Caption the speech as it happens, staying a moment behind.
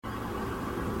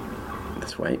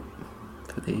Let's wait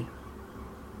for the...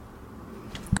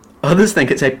 Others think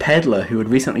it's a peddler who had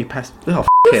recently passed... Oh,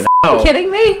 f***ing hell. Are you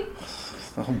kidding me?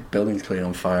 The whole building's clearly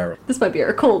on fire. This might be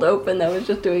our cold open that was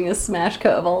just doing a smash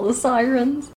cut of all the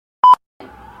sirens.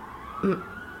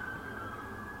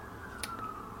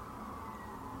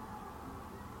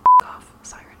 Off.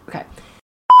 Siren. Okay.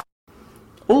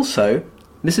 Also,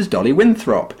 Mrs. Dolly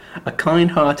Winthrop, a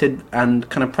kind-hearted and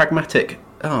kind of pragmatic...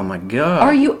 Oh my god.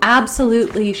 Are you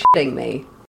absolutely shitting me?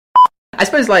 I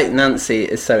suppose, like, Nancy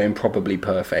is so improbably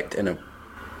perfect in a...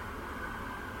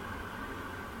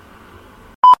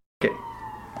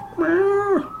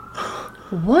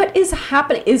 What is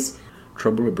happening?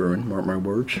 Trouble with brewing, mark my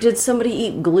words. Did somebody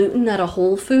eat gluten at a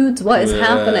Whole Foods? What is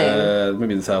happening?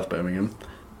 Maybe in South Birmingham.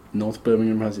 North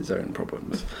Birmingham has its own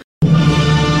problems.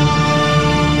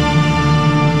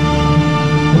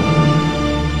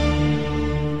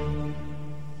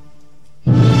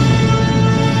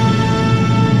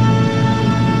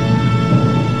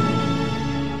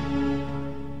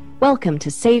 Welcome to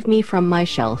Save Me From My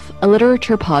Shelf, a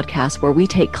literature podcast where we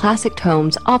take classic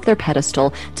tomes off their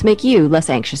pedestal to make you less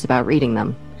anxious about reading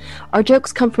them. Our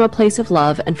jokes come from a place of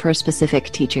love and for a specific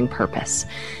teaching purpose.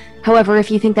 However, if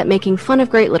you think that making fun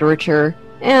of great literature,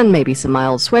 and maybe some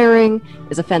mild swearing,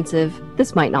 is offensive,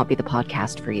 this might not be the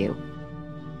podcast for you.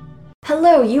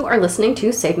 Hello, you are listening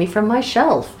to Save Me From My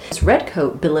Shelf. This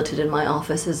redcoat billeted in my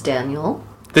office is Daniel.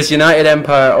 This United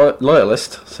Empire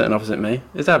loyalist sitting opposite me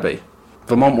is Abby.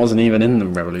 Vermont wasn't even in the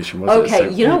revolution, was it?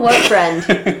 Okay, you know what, friend?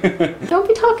 Don't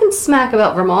be talking smack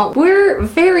about Vermont. We're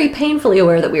very painfully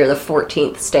aware that we are the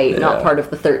 14th state, not part of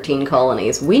the 13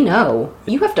 colonies. We know.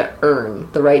 You have to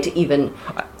earn the right to even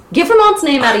get Vermont's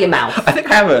name out of your mouth. I think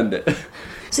I have earned it.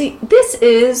 See, this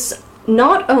is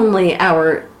not only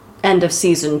our end of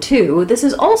season 2, this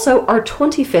is also our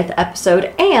 25th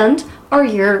episode and our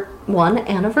year 1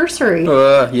 anniversary.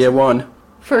 Year 1.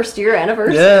 First year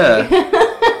anniversary.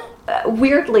 Yeah.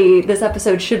 Weirdly, this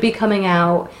episode should be coming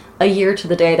out a year to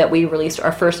the day that we released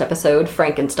our first episode,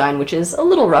 Frankenstein, which is a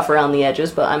little rough around the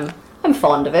edges, but I'm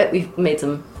fond of it. We've made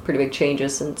some pretty big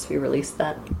changes since we released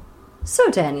that.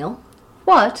 So, Daniel,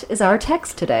 what is our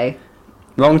text today?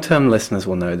 Long-term listeners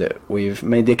will know that we've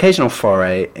made the occasional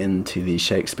foray into the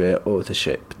Shakespeare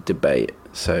authorship debate.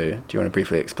 So, do you want to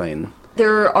briefly explain?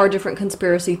 There are different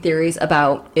conspiracy theories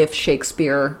about if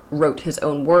Shakespeare wrote his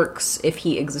own works, if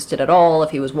he existed at all,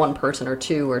 if he was one person or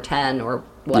two or 10 or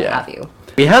what have you.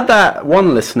 We had that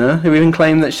one listener who even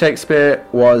claimed that Shakespeare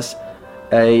was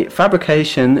a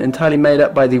fabrication entirely made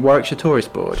up by the Warwickshire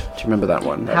Tourist Board. Do you remember that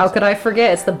one? How could I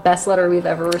forget? It's the best letter we've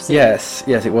ever received. Yes,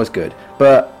 it was good.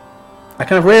 But I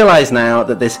kind of realise now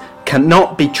that this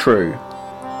cannot be true.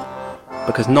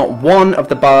 Because not one of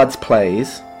the Bard's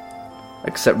plays,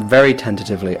 except very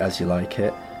tentatively As You Like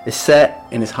It, is set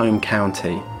in his home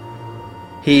county.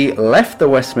 He left the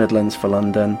West Midlands for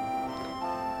London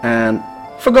and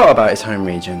forgot about his home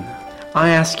region. I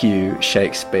ask you,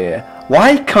 Shakespeare,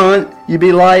 why can't you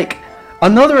be like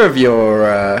another of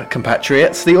your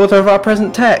compatriots, the author of our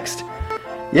present text?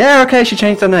 Yeah, okay, she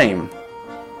changed her name,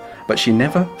 but she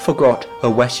never forgot her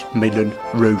West Midland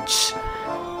roots.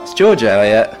 It's George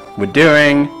Eliot. We're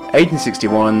doing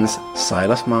 1861's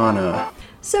Silas Marner.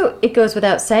 So, it goes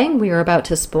without saying, we are about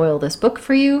to spoil this book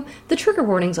for you. The trigger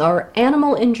warnings are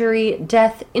animal injury,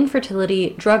 death,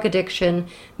 infertility, drug addiction,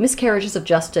 miscarriages of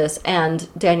justice, and,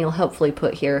 Daniel helpfully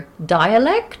put here,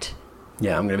 dialect?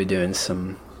 Yeah, I'm going to be doing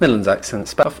some Midlands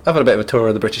accents, but I've had a bit of a tour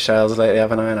of the British Isles lately,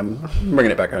 haven't I? And I'm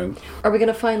bringing it back home. Are we going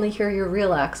to finally hear your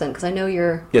real accent? Because I know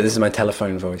Yeah, this is my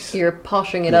telephone voice. You're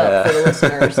poshing it up for the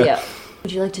listeners, yeah.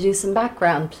 Would you like to do some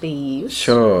background, please?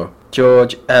 Sure.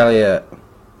 George Eliot.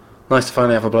 Nice to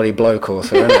finally have a bloody bloke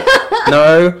also, isn't it?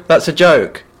 No, that's a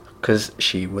joke. Because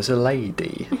she was a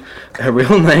lady. Her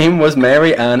real name was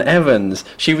Mary Ann Evans.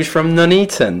 She was from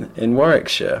Nuneaton in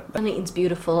Warwickshire. Nuneaton's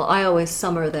beautiful. I always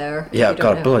summer there. Yeah,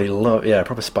 God, bloody love. Yeah,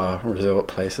 proper spa resort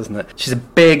place, isn't it? She's a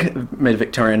big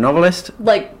mid-Victorian novelist.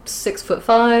 Like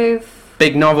 6'5".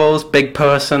 Big novels, big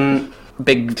person,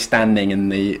 big standing in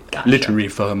the literary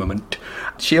firmament.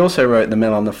 She also wrote The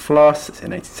Mill on the Floss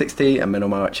in 1860 and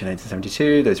Middlemarch in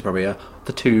 1872. Those are probably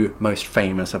the two most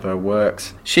famous of her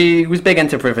works. She was big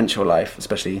into provincial life,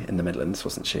 especially in the Midlands,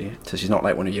 wasn't she? So she's not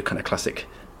like one of your kind of classic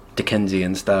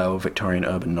Dickensian style Victorian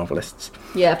urban novelists.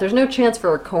 Yeah, if there's no chance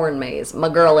for a corn maze, my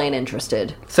girl ain't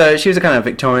interested. So she was a kind of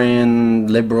Victorian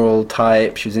liberal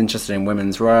type. She was interested in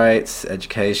women's rights,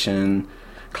 education,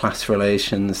 class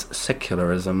relations,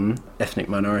 secularism, ethnic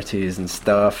minorities and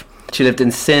stuff. She lived in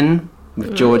Sin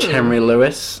with George Henry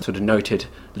Lewis, sort of noted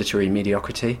literary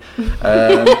mediocrity.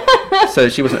 So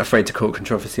she wasn't afraid to cause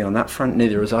controversy on that front,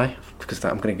 neither was I, because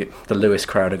I'm going to get the Lewis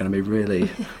crowd are going to be really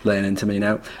laying into me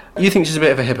now. You think she's a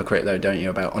bit of a hypocrite, though, don't you,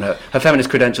 about on her feminist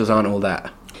credentials aren't all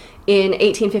that? In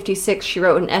 1856, she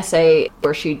wrote an essay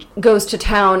where she goes to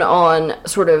town on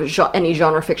sort of any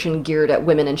genre fiction geared at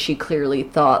women, and she clearly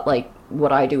thought, like,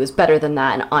 what I do is better than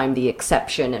that, and I'm the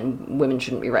exception, and women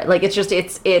shouldn't be right. Like,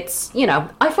 it's you know,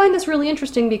 I find this really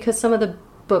interesting because some of the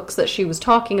books that she was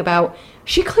talking about,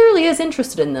 she clearly is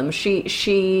interested in them.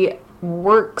 She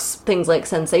works things like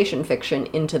sensation fiction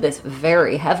into this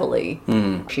very heavily.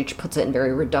 She puts it in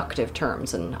very reductive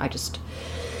terms, and I just,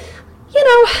 you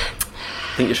know...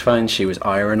 I think you'll find she was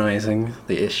ironizing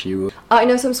the issue. I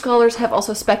know some scholars have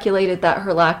also speculated that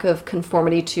her lack of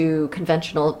conformity to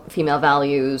conventional female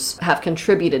values have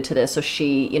contributed to this. So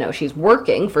she, you know, she's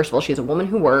working. First of all, she's a woman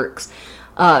who works.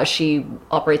 She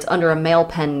operates under a male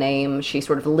pen name. She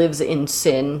sort of lives in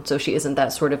sin, so she isn't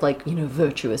that sort of like, you know,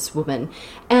 virtuous woman.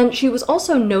 And she was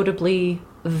also notably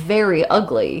very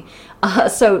ugly.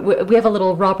 So we have a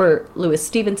little Robert Louis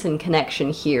Stevenson connection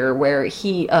here, where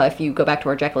he, if you go back to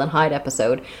our Jekyll and Hyde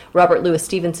episode, Robert Louis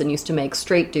Stevenson used to make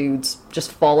straight dudes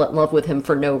just fall in love with him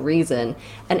for no reason.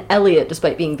 And Eliot,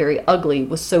 despite being very ugly,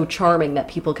 was so charming that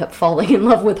people kept falling in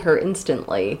love with her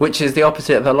instantly. Which is the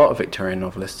opposite of a lot of Victorian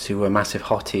novelists who were massive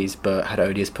hotties but had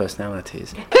odious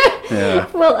personalities. Yeah.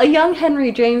 Well, a young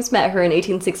Henry James met her in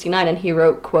 1869, and he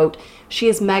wrote, quote, "She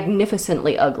is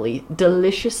magnificently ugly,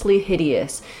 deliciously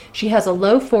hideous. She has a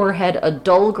low forehead, a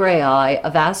dull grey eye,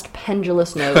 a vast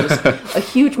pendulous nose, a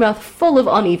huge mouth full of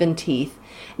uneven teeth.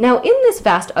 Now, in this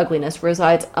vast ugliness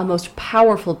resides a most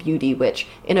powerful beauty, which,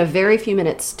 in a very few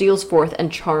minutes, steals forth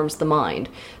and charms the mind,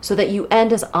 so that you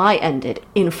end as I ended,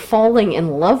 in falling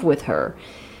in love with her.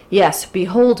 Yes,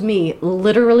 behold me,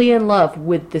 literally in love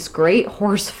with this great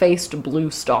horse-faced blue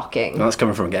stocking." Well, that's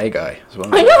coming from a gay guy as well.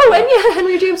 I know, and yeah,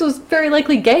 Henry James was very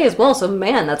likely gay as well, so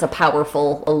man, that's a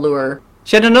powerful allure.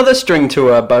 She had another string to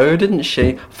her bow, didn't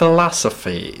she?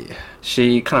 Philosophy.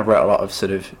 She kind of wrote a lot of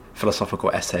sort of philosophical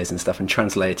essays and stuff and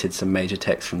translated some major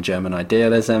texts from German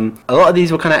idealism. A lot of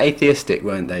these were kind of atheistic,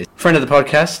 weren't they? Friend of the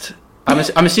podcast.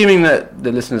 I'm assuming that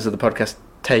the listeners of the podcast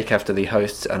take after the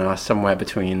hosts and are somewhere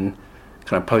between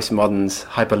kind of postmoderns,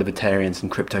 hyper-libertarians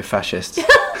and crypto-fascists,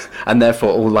 and therefore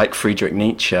all like Friedrich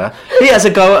Nietzsche. He has a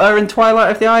go at her in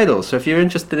Twilight of the Idols, so if you're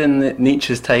interested in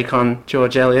Nietzsche's take on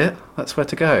George Eliot, that's where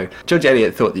to go. George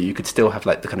Eliot thought that you could still have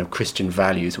like the kind of Christian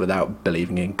values without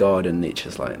believing in God, and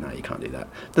Nietzsche's like, no, you can't do that.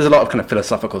 There's a lot of kind of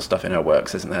philosophical stuff in her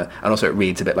works, isn't there? And also it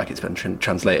reads a bit like it's been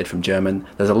translated from German.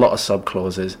 There's a lot of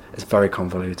sub-clauses. It's very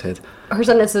convoluted. Her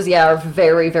sentences, yeah, are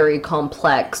very, very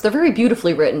complex. They're very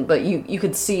beautifully written, but you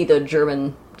could see the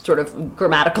German sort of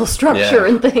grammatical structure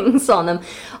and things on them.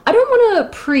 I don't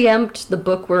want to preempt the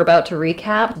book we're about to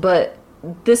recap, but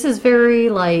this is very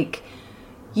like,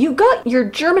 you got your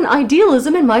German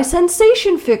idealism in my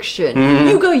sensation fiction. Mm-hmm.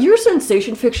 You got your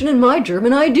sensation fiction in my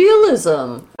German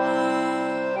idealism.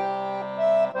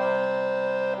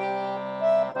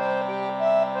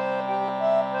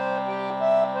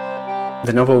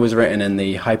 The novel was written in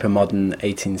the hypermodern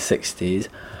 1860s,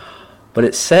 but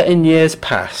it's set in years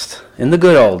past, in the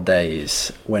good old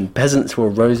days, when peasants were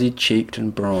rosy-cheeked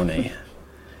and brawny.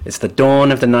 It's the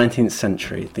dawn of the 19th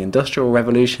century. The Industrial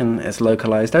Revolution is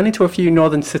localised only to a few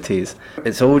northern cities.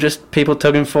 It's all just people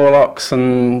tugging forelocks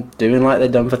and doing like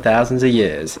they've done for thousands of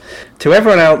years. To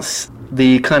everyone else,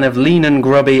 the kind of lean and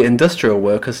grubby industrial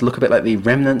workers look a bit like the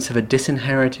remnants of a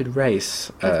disinherited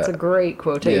race. That's a great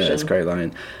quotation. Yeah, it's a great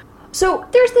line. So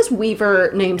there's this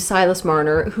weaver named Silas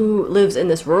Marner who lives in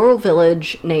this rural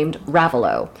village named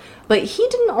Raveloe. But he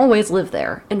didn't always live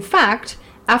there. In fact,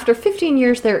 after 15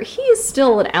 years there, he is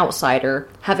still an outsider,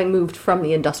 having moved from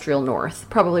the industrial north.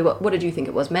 Probably, what did you think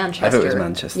it was? Manchester? I thought it was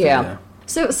Manchester, yeah.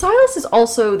 So Silas is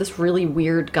also this really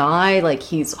weird guy. Like,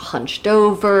 he's hunched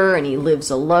over and he lives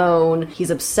alone. He's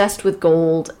obsessed with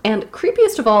gold. And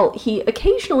creepiest of all, he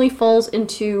occasionally falls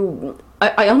into,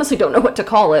 I honestly don't know what to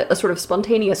call it, a sort of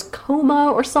spontaneous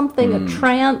coma or something, a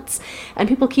trance. And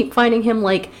people keep finding him,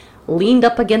 like, leaned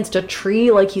up against a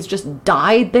tree, like he's just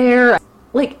died there.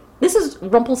 Like, this is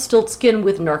Rumpelstiltskin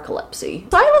with narcolepsy.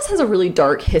 Silas has a really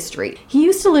dark history. He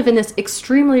used to live in this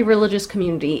extremely religious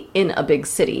community in a big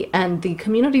city, and the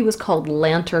community was called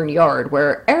Lantern Yard,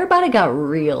 where everybody got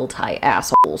real tight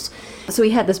assholes. So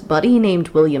he had this buddy named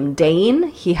William Dane,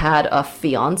 he had a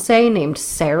fiancée named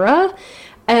Sarah,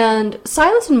 and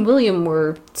Silas and William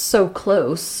were so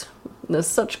close, they're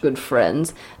such good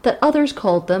friends, that others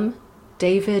called them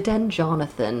David and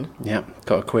Jonathan. Yeah,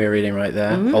 got a queer reading right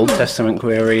there. Old Testament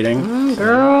queer reading.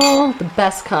 Girl, the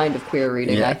best kind of queer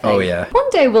reading, I think. Oh, yeah. One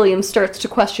day, William starts to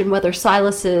question whether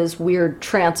Silas's weird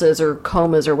trances or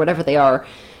comas or whatever they are,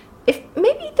 if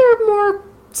maybe they're more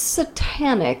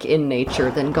satanic in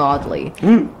nature than godly.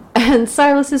 And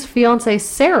Silas's fiancée,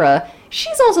 Sarah,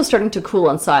 she's also starting to cool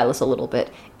on Silas a little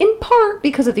bit, in part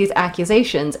because of these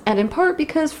accusations, and in part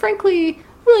because, frankly,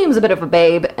 William's a bit of a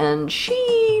babe, and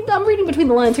I'm reading between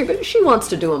the lines here, but she wants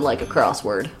to do him like a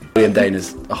crossword. William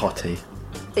Dana's a hottie.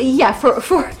 Yeah,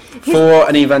 for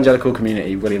an evangelical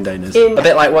community, William Dana's. A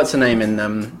bit like, what's her name in,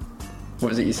 what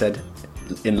was it you said?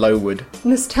 In Lowood.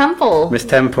 Miss Temple. Miss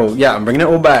Temple. Yeah, I'm bringing it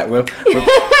all back.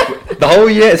 The whole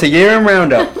year, it's a year-end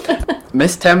roundup.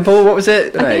 Miss Temple, what was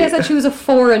it? I think I said she was a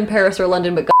 4 in Paris or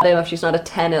London, but goddamn if she's not a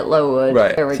 10 at Lowood.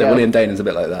 Right, there we so go. William Dana's a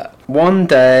bit like that. One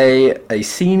day, a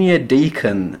senior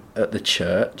deacon at the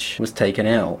church was taken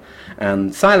ill,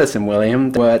 and Silas and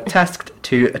William were tasked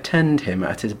to attend him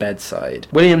at his bedside.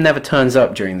 William never turns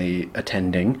up during the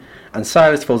attending, and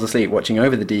Silas falls asleep watching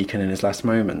over the deacon in his last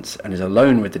moments, and is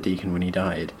alone with the deacon when he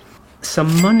died.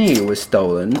 Some money was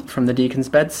stolen from the deacon's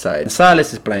bedside.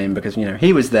 Silas is blamed because,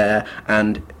 he was there,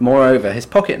 and moreover, his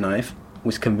pocket knife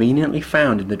was conveniently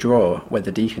found in the drawer where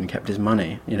the deacon kept his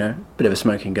money, bit of a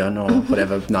smoking gun or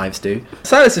whatever knives do.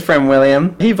 Silas's friend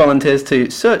William, he volunteers to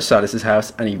search Silas's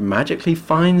house, and he magically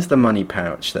finds the money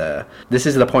pouch there. This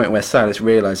is the point where Silas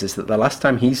realizes that the last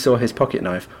time he saw his pocket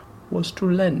knife was to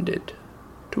lend it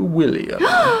to William.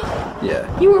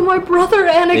 Yeah. You were my brother,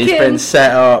 Anakin! He's been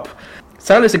set up.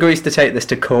 Silas agrees to take this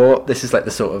to court. This is like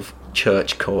the sort of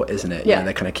church court, isn't it? Yeah.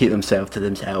 They kind of keep themselves to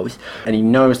themselves. And he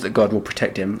knows that God will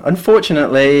protect him.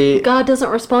 Unfortunately... God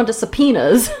doesn't respond to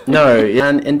subpoenas. No,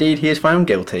 and indeed he is found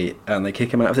guilty, and they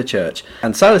kick him out of the church.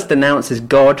 And Silas denounces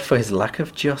God for his lack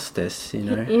of justice,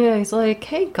 Yeah, he's like,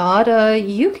 hey God,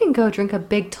 you can go drink a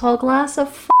big tall glass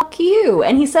of fuck you.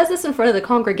 And he says this in front of the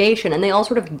congregation, and they all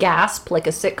sort of gasp like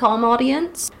a sitcom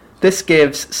audience. This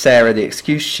gives Sarah the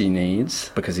excuse she needs,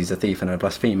 because he's a thief and a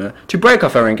blasphemer, to break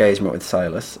off her engagement with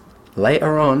Silas.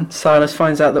 Later on, Silas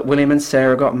finds out that William and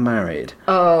Sarah got married.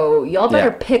 Oh, y'all better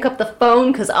pick up the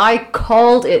phone, because I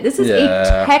called it. This is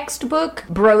a textbook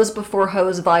bros before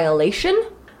hoes violation. And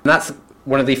that's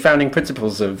one of the founding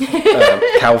principles of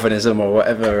Calvinism, or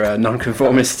whatever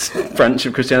nonconformist branch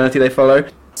of Christianity they follow.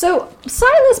 So,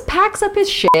 Silas packs up his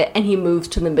shit and he moves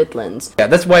to the Midlands. Yeah,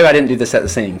 that's why I didn't do the set the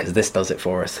scene, because this does it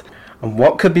for us. And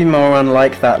what could be more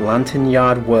unlike that Lantern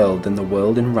Yard world than the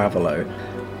world in Raveloe?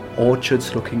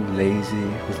 Orchards looking lazy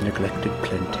with neglected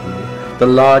plenty. The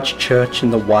large church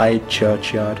and the wide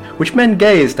churchyard, which men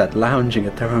gazed at lounging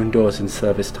at their own doors in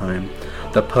service time.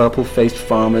 The purple-faced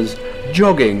farmers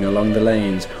jogging along the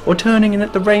lanes, or turning in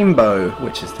at the Rainbow,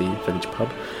 which is the village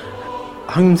pub.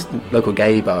 Local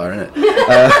gay bar, isn't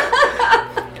it?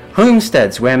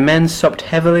 Homesteads where men supped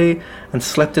heavily and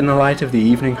slept in the light of the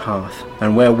evening hearth,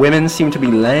 and where women seemed to be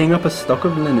laying up a stock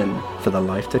of linen for the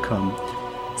life to come.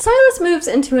 Silas moves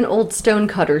into an old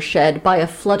stonecutter shed by a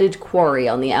flooded quarry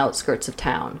on the outskirts of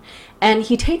town, and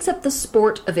he takes up the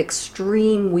sport of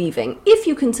extreme weaving, if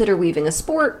you consider weaving a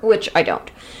sport, which I don't.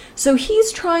 So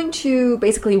he's trying to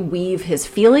basically weave his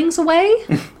feelings away.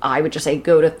 I would just say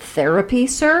go to therapy,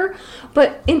 sir.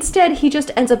 But instead, he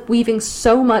just ends up weaving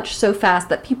so much so fast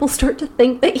that people start to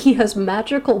think that he has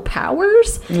magical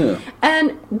powers. Yeah.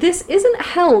 And this isn't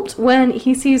helped when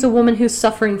he sees a woman who's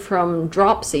suffering from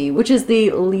dropsy, which is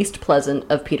the least pleasant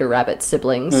of Peter Rabbit's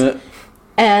siblings.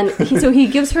 And he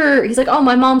gives her, he's like, oh,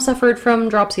 my mom suffered from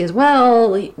dropsy as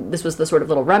well. This was the sort of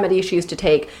little remedy she used to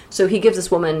take. So he gives this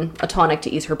woman a tonic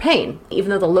to ease her pain, even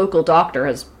though the local doctor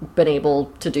has been able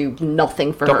to do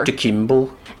nothing for her. Dr.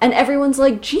 Kimball. And everyone's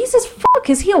like, Jesus fuck,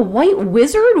 is he a white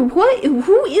wizard? What?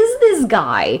 Who is this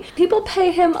guy? People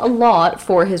pay him a lot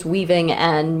for his weaving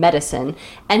and medicine,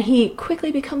 and he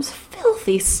quickly becomes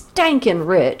filthy, stankin'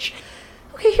 rich.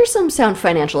 Okay, here's some sound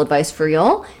financial advice for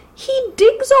y'all. He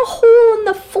digs a hole in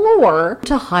the floor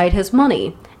to hide his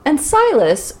money. And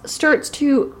Silas starts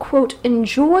to, quote,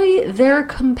 enjoy their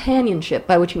companionship,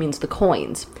 by which he means the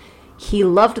coins. He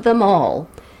loved them all.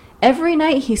 Every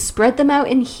night he spread them out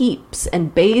in heaps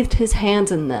and bathed his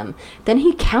hands in them. Then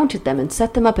he counted them and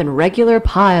set them up in regular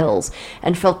piles,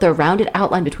 and felt their rounded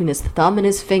outline between his thumb and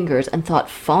his fingers, and thought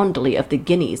fondly of the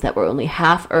guineas that were only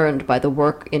half earned by the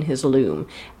work in his loom,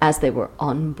 as they were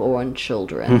unborn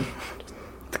children.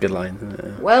 It's a good line, isn't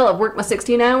it? Well, I've worked my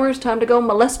 16 hours. Time to go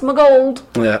molest my gold.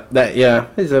 Yeah,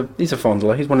 he's a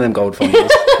fondler. He's one of them gold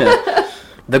fondlers. Yeah.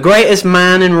 The greatest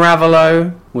man in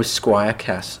Raveloe was Squire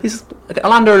Cass. He's a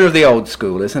landowner of the old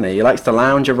school, isn't he? He likes to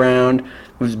lounge around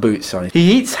with his boots on.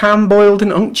 He eats ham-boiled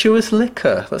and unctuous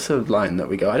liquor. That's a line that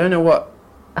we got. I don't know what...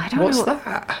 What's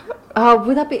that?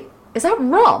 Would that be... Is that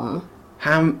rum?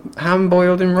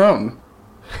 Ham-boiled in rum.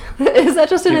 Is that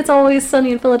just an It's Always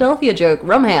Sunny in Philadelphia joke?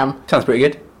 Rum ham. Sounds pretty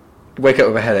good. Wake up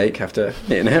with a headache after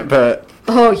eating it, but...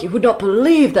 Oh, you would not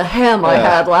believe the ham I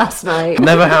had last night.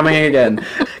 Never hamming again.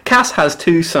 Cass has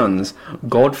 2 sons,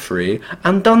 Godfrey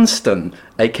and Dunstan,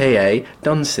 a.k.a.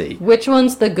 Dunsey. Which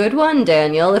one's the good one,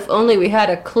 Daniel? If only we had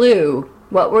a clue.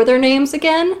 What were their names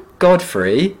again?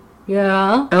 Godfrey.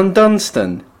 Yeah. And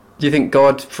Dunstan. Do you think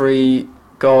Godfrey...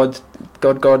 Godfrey...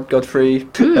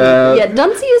 Yeah,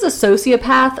 Dunsey is a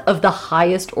sociopath of the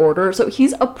highest order, so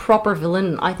he's a proper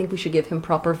villain. I think we should give him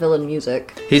proper villain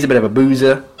music. He's a bit of a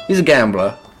boozer. He's a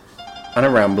gambler. And a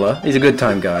rambler. He's a good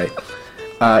time guy.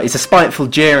 He's a spiteful,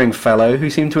 jeering fellow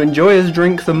who seemed to enjoy his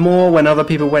drink the more when other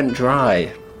people went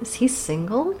dry. Is he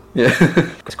single? Yeah.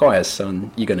 Squire's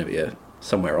son, you're going to be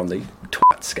somewhere on the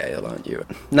twat scale, aren't you?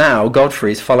 Now,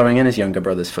 Godfrey's following in his younger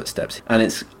brother's footsteps, and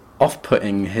it's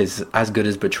off-putting his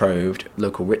as-good-as-betrothed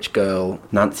local rich girl,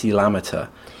 Nancy Lammeter.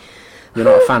 You're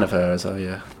not a fan of hers, are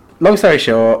you? Long story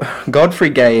short, Godfrey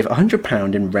gave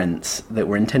 £100 in rents that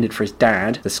were intended for his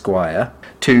dad, the squire,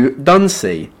 to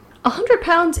Dunsey.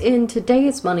 £100 in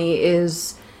today's money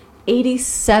is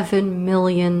 87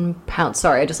 million pounds.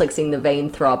 Sorry, I just like seeing the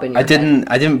vein throb in your head.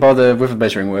 I didn't bother with a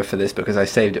measuring word for this because I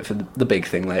saved it for the big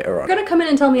thing later on. You're going to come in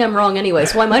and tell me I'm wrong anyway,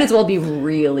 so I might as well be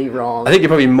really wrong. I think you're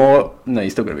probably more... No, you're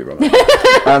still going to be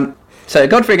wrong. So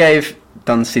Godfrey gave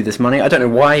Dunsey this money. I don't know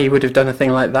why he would have done a thing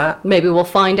like that. Maybe we'll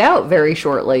find out very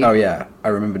shortly. Oh yeah, I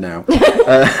remember now.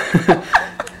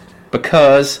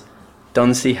 Because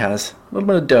Dunsey has a little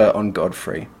bit of dirt on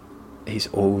Godfrey. He's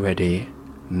already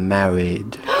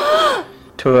married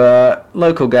to a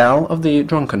local gal of the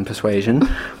drunken persuasion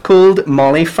called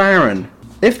Molly Farron.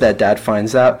 If their dad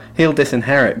finds out, he'll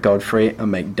disinherit Godfrey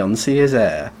and make Dunsey his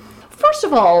heir. First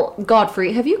of all,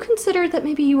 Godfrey, have you considered that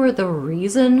maybe you were the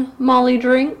reason Molly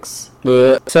drinks?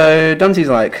 So Dunsey's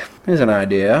like, here's an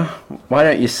idea. Why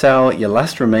don't you sell your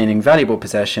last remaining valuable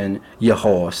possession, your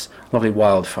horse, lovely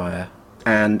Wildfire?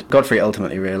 And Godfrey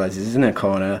ultimately realises he's in a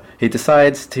corner. He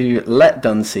decides to let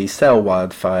Dunsey sell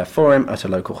Wildfire for him at a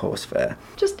local horse fair.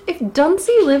 Just, if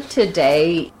Dunsey lived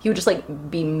today, he would just,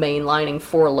 be mainlining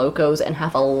Four Locos and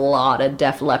have a lot of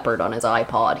Def Leppard on his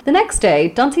iPod. The next day,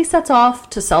 Dunsey sets off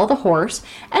to sell the horse,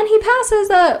 and he passes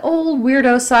that old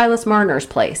weirdo Silas Marner's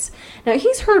place. Now,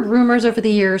 he's heard rumors over the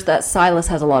years that Silas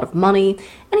has a lot of money,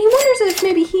 and he wonders if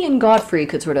maybe he and Godfrey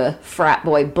could sort of frat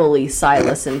boy bully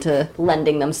Silas into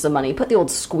lending them some money, put the old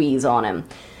squeeze on him.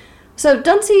 So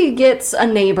Dunsey gets a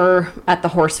neighbor at the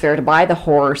horse fair to buy the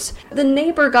horse. The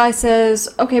neighbor guy says,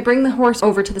 okay, bring the horse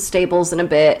over to the stables in a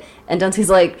bit. And Dunsey's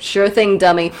like, sure thing,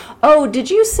 dummy. Oh,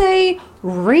 did you say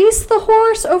race the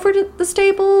horse over to the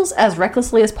stables as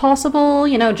recklessly as possible?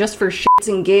 Just for shits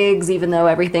and gigs, even though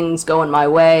everything's going my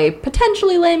way.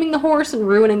 Potentially laming the horse and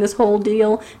ruining this whole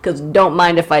deal, because don't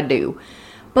mind if I do.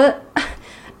 But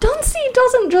Dunsey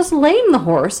doesn't just lame the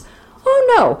horse.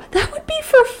 Oh no, that would be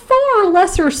for far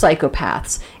lesser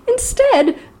psychopaths.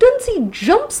 Instead, Dunsey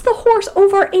jumps the horse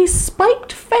over a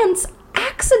spiked fence,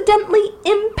 accidentally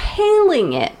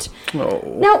impaling it. Oh.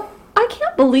 Now, I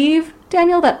can't believe,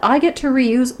 Daniel, that I get to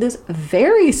reuse this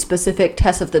very specific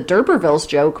Tess of the D'Urbervilles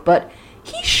joke, but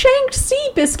he shanked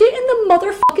Seabiscuit in the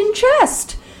motherfucking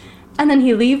chest. And then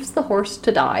he leaves the horse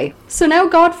to die. So now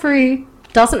Godfrey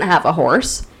doesn't have a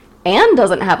horse, and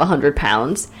doesn't have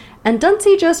 £100, and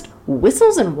Dunsey just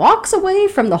whistles and walks away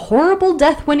from the horrible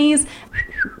death whinnies.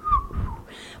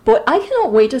 But I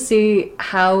cannot wait to see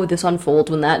how this unfolds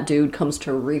when that dude comes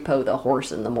to repo the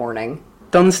horse in the morning.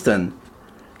 Dunstan,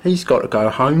 he's got to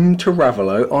go home to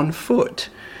Raveloe on foot.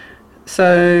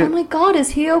 So... Oh my god,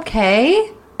 is he okay?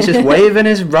 He's just waving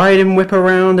his riding whip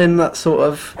around in that sort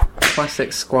of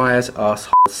classic Squire's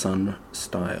arsehole son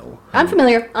style. I'm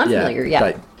familiar,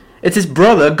 yeah. It's his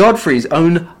brother, Godfrey's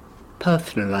own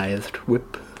personalised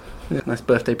whip. Yeah, nice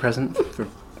birthday present for,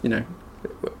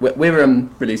 We're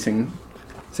releasing,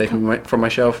 say from my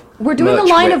shelf. We're doing a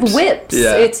line of whips.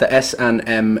 Yeah, it's the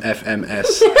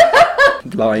S&M-FMS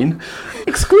line.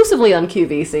 Exclusively on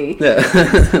QVC. Yeah.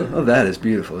 Oh, that is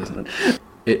beautiful, isn't it?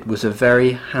 It was a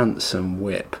very handsome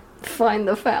whip. Find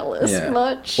the phallus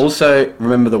much. Also,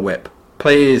 remember the whip.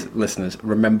 Please, listeners,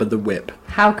 remember the whip.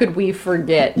 How could we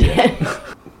forget?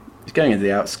 He's going into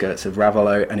the outskirts of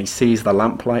Raveloe and he sees the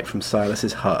lamplight from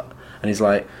Silas's hut. And he's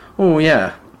like, oh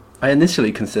yeah, I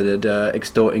initially considered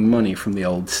extorting money from the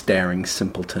old staring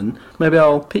simpleton. Maybe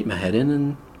I'll peek my head in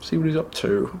and see what he's up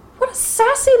to. What a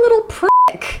sassy little prick.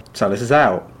 Silas is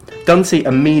out. Dunsey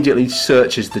immediately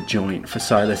searches the joint for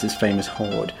Silas's famous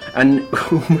hoard, and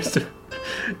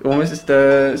almost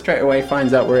straight away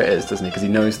finds out where it is, doesn't he? Because he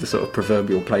knows the sort of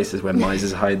proverbial places where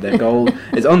misers hide their gold.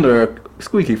 It's under a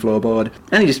squeaky floorboard,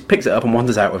 and he just picks it up and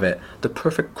wanders out with it. The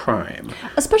perfect crime.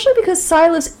 Especially because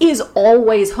Silas is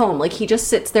always home. Like, he just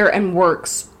sits there and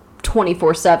works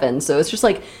 24/7, so it's just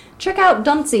like, check out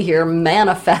Dunsey here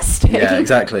manifesting. Yeah,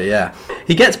 exactly, yeah.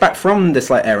 He gets back from this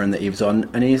errand that he was on,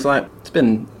 and he's like, it's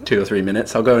been 2 or 3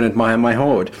 minutes, I'll go and admire my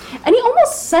hoard. And he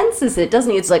almost senses it,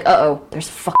 doesn't he? It's like, uh-oh, there's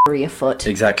fuckery afoot.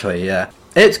 Exactly, yeah.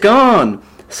 It's gone!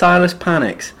 Silas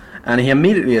panics, and he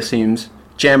immediately assumes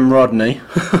Jem Rodney,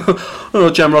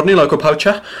 oh, Jem Rodney, local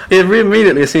poacher, he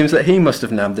immediately assumes that he must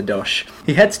have nabbed the dosh.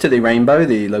 He heads to the Rainbow,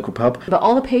 the local pub. But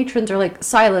all the patrons are like,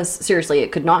 Silas, seriously,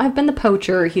 it could not have been the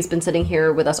poacher. He's been sitting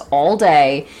here with us all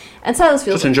day. And Silas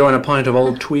feels... Just enjoying a pint of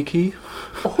Old Tweaky.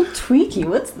 Old Tweaky?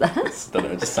 What's that? I don't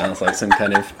know, it just sounds like some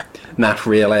kind of nat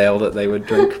real ale that they would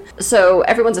drink. So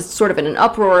everyone's sort of in an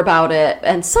uproar about it,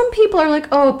 and some people are like,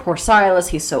 oh, poor Silas,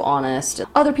 he's so honest.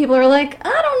 Other people are like,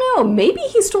 I don't know, maybe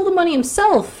he stole the money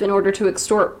himself in order to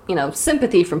extort,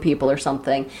 sympathy from people or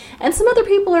something. And some other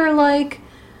people are like,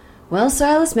 well,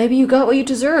 Silas, maybe you got what you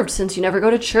deserved since you never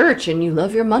go to church and you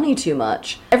love your money too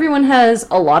much. Everyone has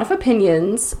a lot of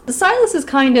opinions. Silas is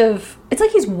it's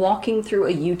like he's walking through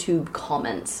a YouTube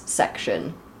comments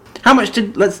section. How much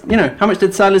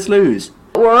did Silas lose?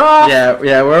 We're off. Yeah,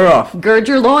 we're off. Gird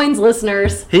your loins,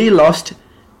 listeners. He lost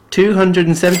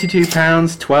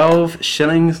 £272, 12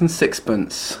 shillings and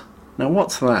sixpence. Now,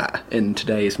 what's that in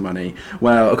today's money?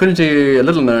 Well, according to a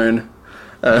little-known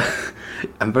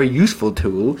and very useful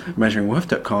tool,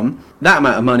 measuringworth.com, that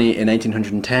amount of money in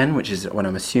 1810, which is when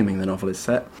I'm assuming the novel is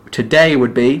set, today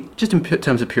would be, just in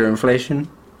terms of pure inflation,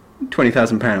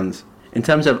 £20,000. In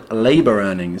terms of labour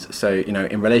earnings, so,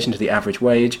 in relation to the average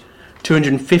wage,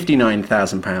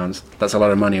 £259,000. That's a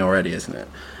lot of money already, isn't it?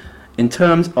 In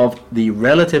terms of the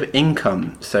relative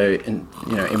income, so, in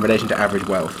relation to average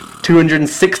wealth,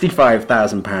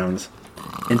 £265,000.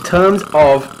 In terms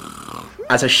of,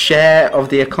 as a share of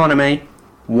the economy,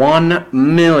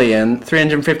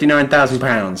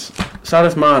 £1,359,000.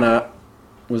 Silas Marner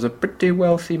was a pretty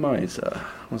wealthy miser,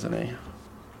 wasn't he?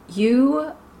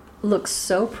 You look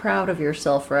so proud of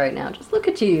yourself right now. Just look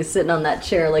at you sitting on that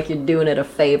chair like you're doing it a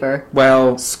favor.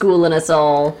 Well, schooling us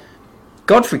all.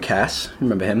 Godfrey Cass,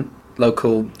 remember him?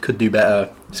 Local could do better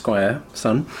squire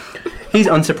son. He's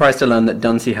unsurprised to learn that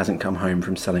Dunsey hasn't come home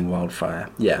from selling Wildfire.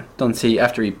 Yeah, Dunsey,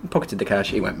 after he pocketed the cash,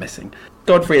 he went missing.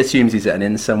 Godfrey assumes he's at an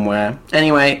inn somewhere.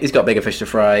 Anyway, he's got bigger fish to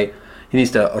fry. He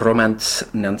needs to romance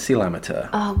Nancy Lammeter.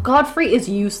 Oh, Godfrey is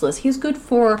useless. He's good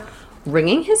for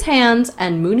wringing his hands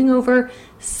and mooning over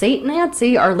Saint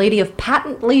Nancy, Our Lady of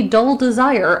Patently Dull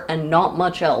Desire, and not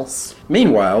much else.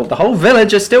 Meanwhile, the whole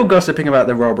village is still gossiping about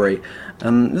the robbery.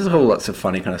 There's a whole lots of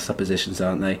funny kind of suppositions,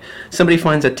 aren't they? Somebody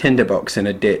finds a tinderbox in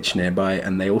a ditch nearby,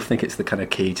 and they all think it's the kind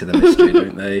of key to the mystery,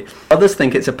 don't they? Others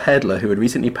think it's a peddler who had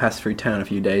recently passed through town a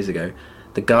few days ago.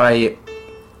 The guy,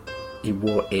 he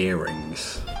wore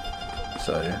earrings,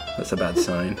 so that's a bad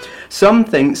sign. Some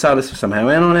think Silas was somehow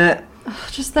in on it.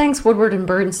 Just thanks, Woodward and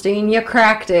Bernstein. You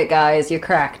cracked it, guys. You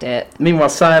cracked it. Meanwhile,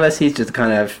 Silas, he's just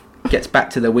kind of gets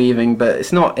back to the weaving, but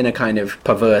it's not in a kind of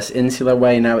perverse, insular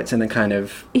way. Now it's in a kind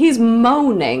of... He's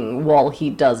moaning while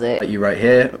he does it. Like you write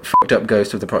here, fucked up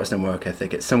ghost of the Protestant work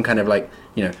ethic. It's some kind of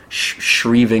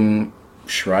shriving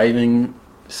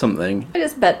something. I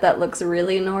just bet that looks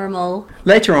really normal.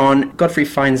 Later on, Godfrey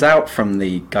finds out from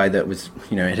the guy that was,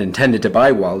 had intended to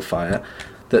buy Wildfire,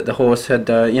 that the horse had,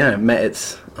 met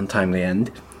its untimely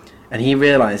end, and he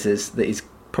realises that he's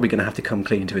probably going to have to come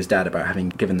clean to his dad about having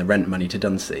given the rent money to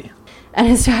Dunsey. And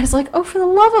his dad is like, oh, for the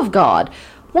love of God.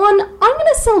 One, I'm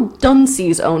going to sell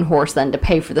Dunsey's own horse then to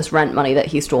pay for this rent money that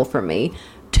he stole from me.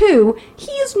 Two,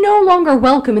 he is no longer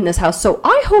welcome in this house, so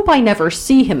I hope I never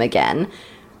see him again.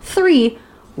 Three,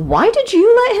 why did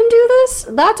you let him do this?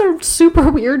 That's a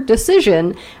super weird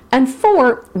decision. And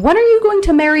four, when are you going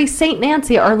to marry Saint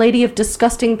Nancy, Our Lady of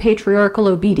Disgusting Patriarchal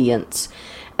Obedience?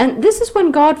 And this is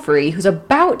when Godfrey, who's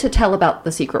about to tell about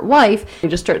the secret wife, he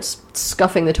just starts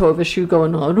scuffing the toe of his shoe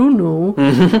going, I don't know.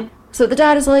 Mm-hmm. So the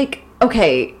dad is like,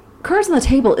 okay, cards on the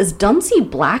table, is Dunsey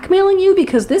blackmailing you?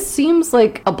 Because this seems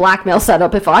like a blackmail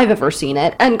setup if I've ever seen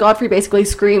it. And Godfrey basically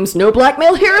screams, no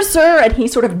blackmail here, sir! And he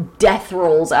sort of death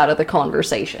rolls out of the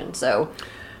conversation. So,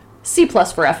 C+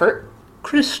 for effort.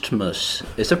 Christmas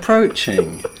is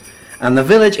approaching, and the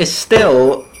village is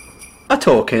still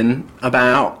a-talking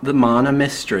about the Marner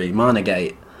mystery,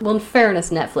 Marnergate. Well, in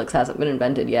fairness, Netflix hasn't been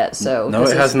invented yet, so... No,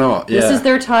 it has not, yeah. This is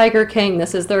their Tiger King,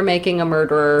 this is their making a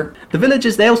murderer. The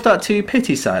villagers, they all start to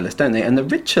pity Silas, don't they? And the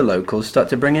richer locals start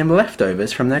to bring him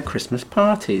leftovers from their Christmas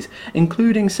parties,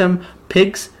 including some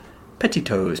pigs...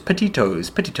 Petitos. Petitos?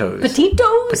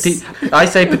 I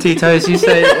say petitos, you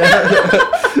say...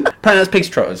 Apparently that's pig's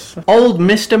trotters. Old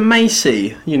Mr.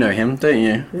 Macy. You know him, don't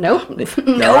you? Nope.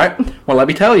 Alright. Well, let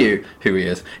me tell you who he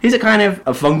is. He's a kind of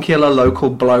avuncular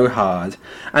local blowhard,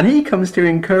 and he comes to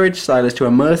encourage Silas to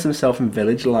immerse himself in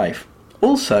village life.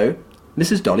 Also,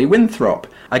 Mrs. Dolly Winthrop,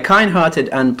 a kind-hearted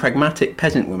and pragmatic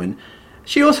peasant woman.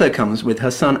 She also comes with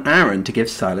her son Aaron to give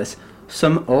Silas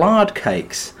some lard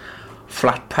cakes.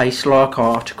 Flat paste-like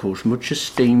articles, much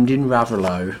esteemed in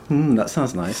Raveloe. That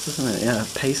sounds nice, doesn't it? Yeah,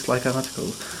 paste-like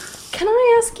articles. Can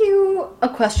I ask you a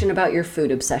question about your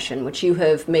food obsession, which you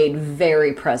have made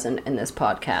very present in this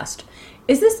podcast?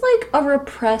 Is this like a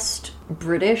repressed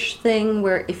British thing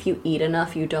where if you eat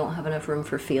enough, you don't have enough room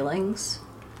for feelings?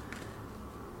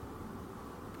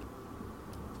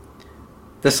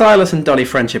 The Silas and Dolly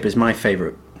friendship is my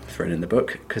favourite thread in the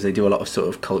book, because they do a lot of sort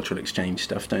of cultural exchange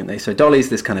stuff, don't they? So Dolly's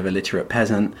this kind of illiterate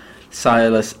peasant,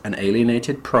 Silas an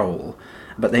alienated prole,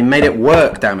 but they made it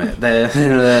work, damn it.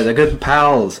 They're good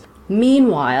pals.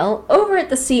 Meanwhile, over at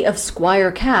the seat of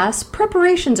Squire Cass,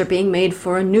 preparations are being made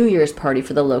for a New Year's party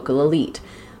for the local elite.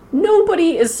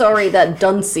 Nobody is sorry that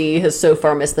Dunsey has so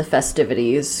far missed the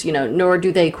festivities, nor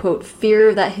do they, quote,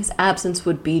 fear that his absence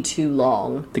would be too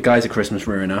long. The guy's a Christmas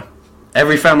ruiner.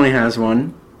 Every family has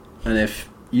one, and if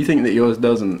you think that yours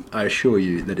doesn't, I assure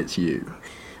you that it's you.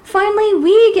 Finally,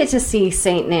 we get to see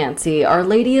St. Nancy, Our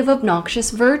Lady of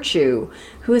Obnoxious Virtue,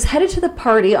 who is headed to the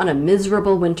party on a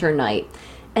miserable winter night.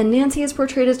 And Nancy is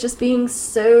portrayed as just being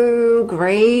so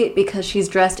great because she's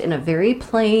dressed in a very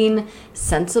plain,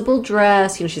 sensible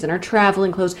dress. She's in her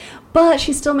traveling clothes, but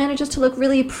she still manages to look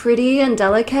really pretty and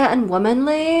delicate and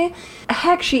womanly.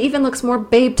 Heck, she even looks more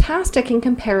babe-tastic in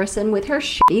comparison with her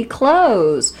shitty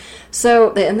clothes.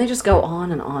 And they just go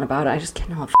on and on about it. I just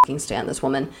cannot fucking stand this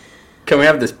woman. Can we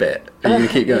have this bit? Are you going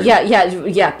to keep going?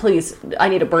 Yeah, please. I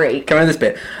need a break. Can we have this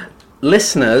bit?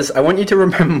 Listeners, I want you to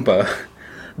remember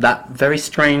that very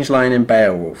strange line in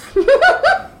Beowulf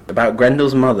about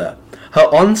Grendel's mother. Her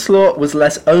onslaught was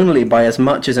less only by as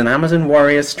much as an Amazon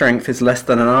warrior's strength is less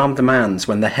than an armed man's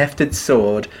when the hefted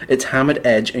sword, its hammered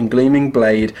edge and gleaming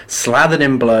blade, slathered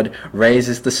in blood,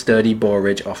 raises the sturdy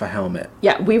boarage off a helmet.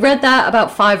 Yeah, we read that about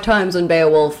 5 times in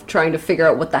Beowulf, trying to figure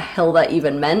out what the hell that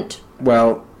even meant.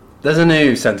 Well, there's a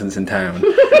new sentence in town.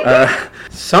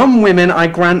 Some women, I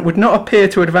grant, would not appear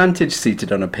to advantage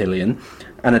seated on a pillion,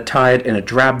 and attired in a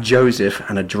drab Joseph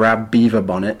and a drab beaver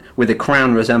bonnet, with a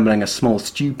crown resembling a small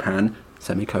stew pan,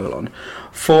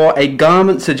 for a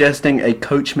garment suggesting a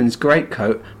coachman's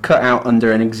greatcoat cut out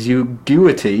under an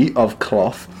exiguity of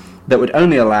cloth that would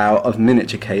only allow of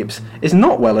miniature capes, is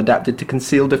not well adapted to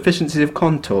conceal deficiencies of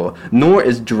contour, nor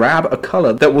is drab a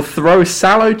colour that will throw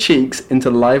sallow cheeks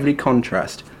into lively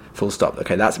contrast. Full stop.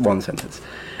 Okay, that's one sentence.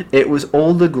 It was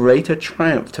all the greater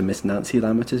triumph to Miss Nancy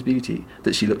Lammerter's beauty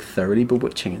that she looked thoroughly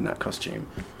bewitching in that costume.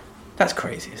 That's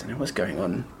crazy, isn't it? What's going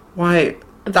on? Why?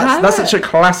 That's such a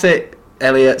classic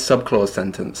Eliot subclause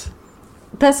sentence.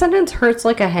 That sentence hurts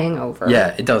like a hangover.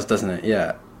 Yeah, it does, doesn't it?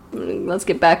 Yeah. Let's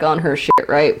get back on her shit,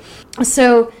 right?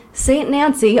 So, St.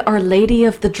 Nancy, Our Lady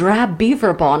of the Drab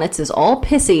Beaver Bonnets, is all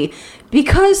pissy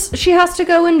because she has to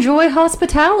go enjoy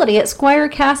hospitality at Squire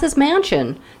Cass's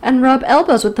mansion and rub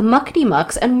elbows with the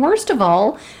muckety-mucks, and worst of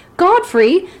all,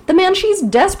 Godfrey, the man she's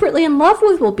desperately in love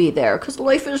with, will be there because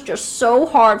life is just so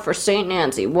hard for St.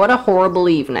 Nancy. What a horrible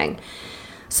evening.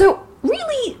 So,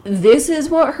 really, this is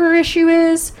what her issue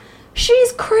is.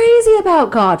 She's crazy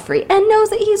about Godfrey and knows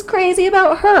that he's crazy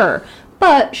about her,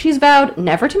 but she's vowed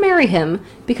never to marry him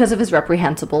because of his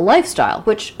reprehensible lifestyle,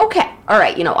 which, okay,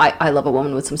 alright, I love a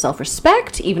woman with some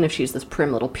self-respect, even if she's this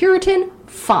prim little Puritan,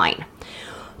 fine.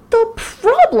 The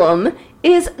problem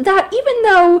is that even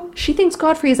though she thinks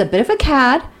Godfrey is a bit of a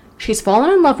cad, she's fallen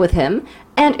in love with him,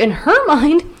 and in her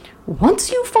mind,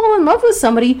 once you fall in love with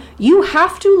somebody, you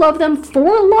have to love them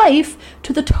for life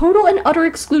to the total and utter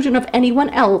exclusion of anyone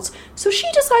else. So she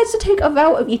decides to take a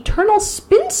vow of eternal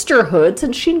spinsterhood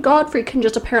since she and Godfrey can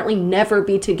just apparently never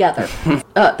be together.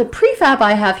 The prefab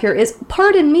I have here is,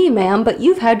 pardon me, ma'am, but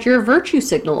you've had your virtue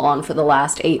signal on for the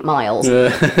last 8 miles.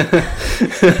 Once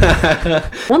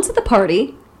at the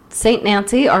party, St.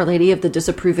 Nancy, Our Lady of the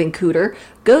Disapproving Cooter,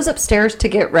 goes upstairs to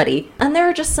get ready. And there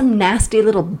are just some nasty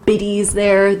little biddies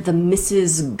there, the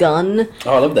Mrs. Gunn.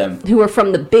 Oh, I love them. Who are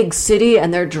from the big city,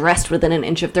 and they're dressed within an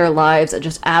inch of their lives and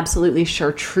just absolutely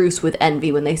chartreuse with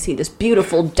envy when they see this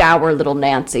beautiful, dour little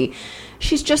Nancy.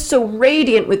 she's just so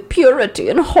radiant with purity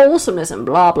and wholesomeness and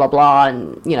blah, blah, blah.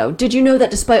 And, did you know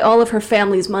that despite all of her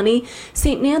family's money,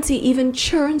 St. Nancy even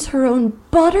churns her own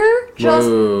butter? Just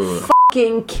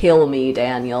fucking kill me,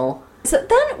 Daniel. So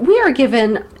then we are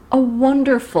given a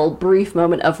wonderful brief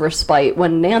moment of respite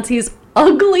when Nancy's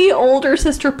ugly older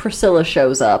sister Priscilla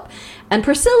shows up. And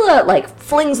Priscilla,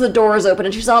 flings the doors open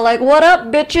and she's all like, "What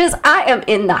up, bitches? I am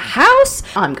in the house.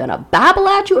 I'm gonna babble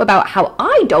at you about how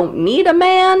I don't need a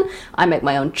man. I make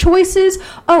my own choices.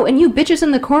 Oh, and you bitches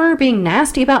in the corner being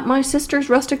nasty about my sister's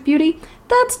rustic beauty?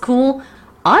 That's cool.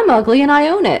 I'm ugly and I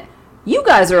own it. You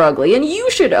guys are ugly, and you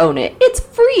should own it. It's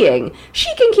freeing.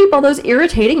 She can keep all those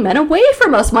irritating men away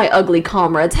from us, my ugly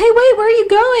comrades. Hey, wait, where are you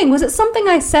going? Was it something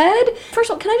I said?" First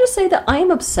of all, can I just say that I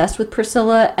am obsessed with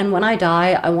Priscilla, and when I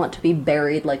die, I want to be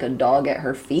buried like a dog at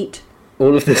her feet.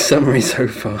 All of this summary so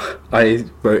far, I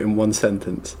wrote in one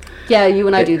sentence. Yeah, you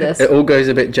and I do this. It all goes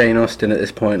a bit Jane Austen at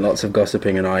this point, lots of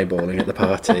gossiping and eyeballing at the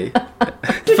party.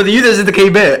 For you, this is the key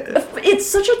bit. It's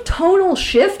such a tonal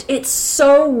shift. It's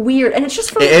so weird. And it's just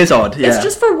for... It is odd, yeah. It's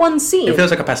just for one scene. It feels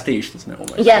like a pastiche, doesn't it,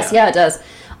 almost? Yes, yeah, it does.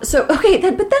 So, okay,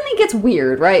 but then it gets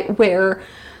weird, right? Where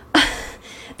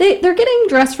they're getting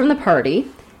dressed from the party,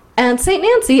 and St.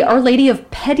 Nancy, Our Lady of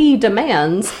Petty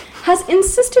Demands, has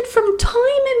insisted from time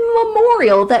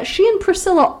immemorial that she and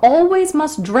Priscilla always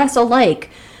must dress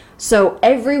alike, so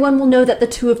everyone will know that the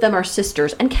two of them are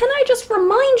sisters. And can I just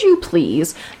remind you,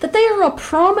 please, that they are a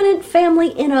prominent family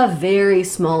in a very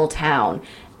small town.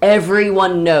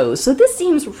 Everyone knows, so this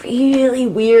seems really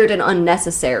weird and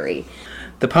unnecessary.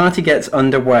 The party gets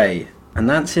underway, and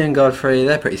Nancy and Godfrey,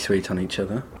 they're pretty sweet on each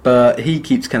other, but he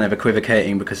keeps kind of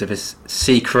equivocating because of his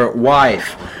secret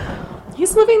wife.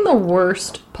 He's living the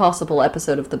worst possible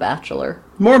episode of The Bachelor.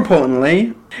 More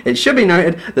importantly, it should be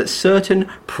noted that certain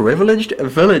privileged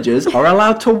villagers are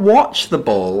allowed to watch the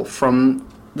ball from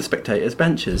the spectators'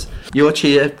 benches. You're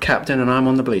cheer captain and I'm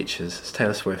on the bleachers. It's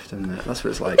Taylor Swift, isn't it? That's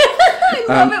what it's like. I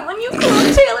love it when you call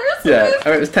Taylor Swift. Yeah, I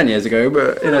mean, it was 10 years ago,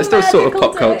 but it's still sort of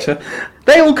pop culture.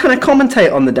 They all kind of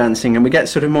commentate on the dancing, and we get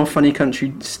sort of more funny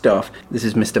country stuff. This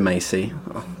is Mr. Macy.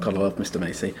 Oh, God, I love Mr.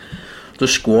 Macy. "The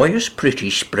squire's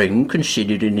pretty spring,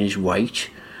 considering his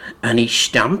weight, and he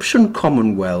stamps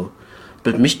uncommon well.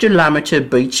 But Mr. Lammeter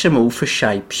beats 'em all for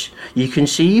shapes. You can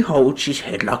see he holds his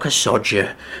head like a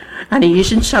sodger, and he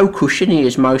isn't so cushiony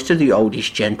as most of the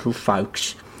oldest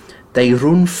gentlefolks. They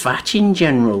run fat in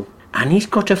general, and he's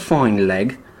got a fine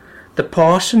leg. The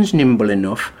parson's nimble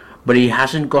enough, but he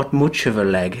hasn't got much of a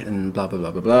leg," and blah, blah,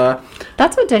 blah, blah, blah.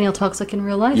 That's what Daniel talks like in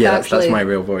real life, Yeah, actually. that's my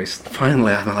real voice.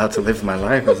 Finally, I'm allowed to live my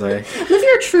life as I... Live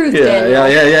your truth, Daniel.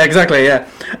 Yeah, exactly, yeah.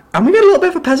 And we get a little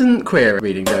bit of a peasant queer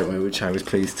reading, don't we, which I was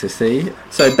pleased to see.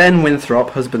 So Ben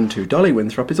Winthrop, husband to Dolly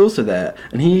Winthrop, is also there,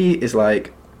 and he is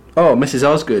like, "Oh, Mrs.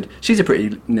 Osgood, she's a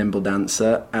pretty nimble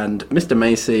dancer," and Mr.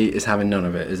 Macy is having none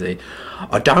of it, is he?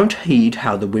 "I don't heed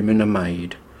how the women are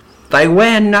made. They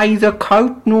wear neither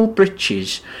coat nor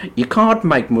breeches. You can't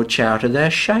make much out of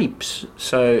their shapes."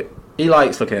 So he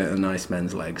likes looking at the nice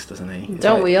men's legs, doesn't he?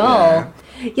 Don't we all?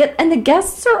 Yet, and the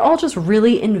guests are all just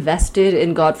really invested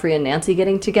in Godfrey and Nancy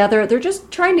getting together. They're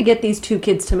just trying to get these two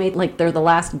kids to make like they're the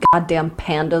last goddamn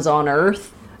pandas on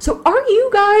Earth. So are you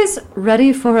guys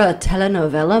ready for a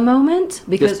telenovela moment?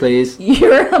 Because yes, please.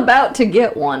 You're about to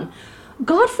get one.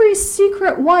 Godfrey's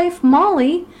secret wife,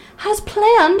 Molly, has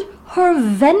planned her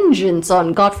vengeance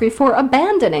on Godfrey for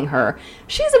abandoning her.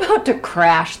 She's about to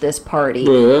crash this party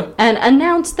and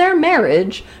announce their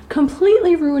marriage,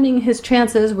 completely ruining his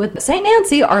chances with St.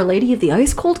 Nancy, Our Lady of the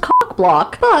Ice Cold Cock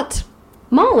Block. But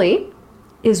Molly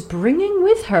is bringing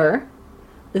with her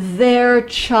their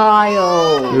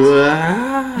child.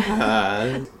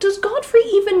 Does Godfrey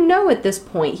even know at this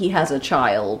point he has a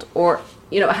child? Or,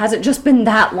 has it just been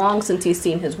that long since he's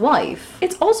seen his wife?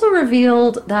 It's also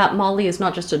revealed that Molly is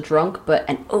not just a drunk, but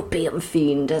an opium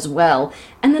fiend as well.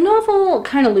 And the novel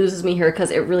kind of loses me here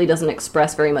because it really doesn't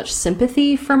express very much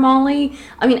sympathy for Molly.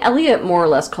 I mean, Elliot more or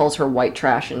less calls her white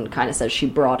trash and kind of says she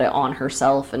brought it on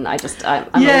herself, and I'm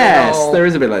yes, a little... there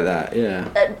is a bit like that, yeah.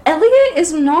 Elliot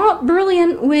is not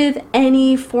brilliant with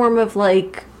any form of,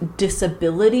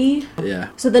 disability. Yeah.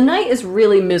 So the night is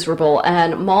really miserable,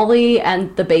 and Molly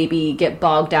and the baby get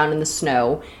bogged down in the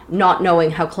snow, not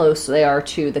knowing how close they are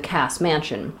to the Cass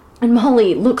mansion. And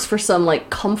Molly looks for some,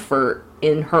 comfort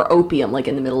in her opium,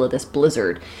 in the middle of this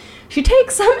blizzard. She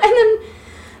takes some and then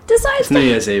decides It's New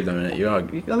Year's Eve, though, isn't it? I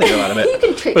think you're allowed a bit. You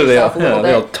can treat yourself a little bit.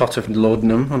 The old tot of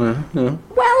laudanum on a...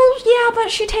 Well, yeah, but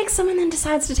she takes some and then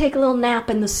decides to take a little nap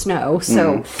in the snow,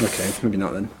 so... Okay, maybe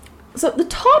not then. So the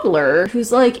toddler,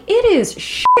 who's like, "It is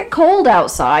shit cold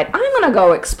outside, I'm gonna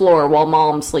go explore while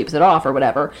mom sleeps it off," or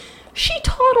whatever, she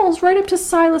toddles right up to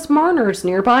Silas Marner's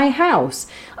nearby house.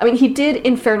 I mean, he did,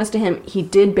 in fairness to him, he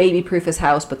did baby-proof his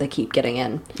house, but they keep getting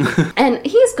in. And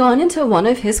he's gone into one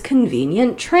of his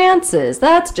convenient trances.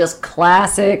 That's just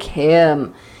classic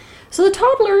him. So the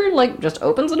toddler, just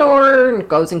opens the door and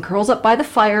goes and curls up by the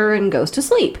fire and goes to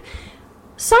sleep.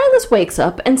 Silas wakes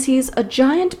up and sees a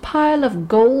giant pile of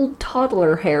gold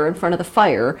toddler hair in front of the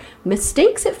fire,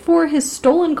 mistakes it for his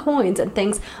stolen coins, and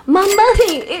thinks, "My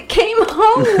money, it came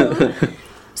home!"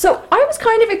 So I was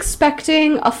kind of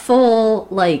expecting a full,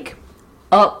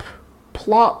 up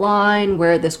plot line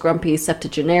where this grumpy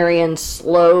septuagenarian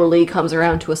slowly comes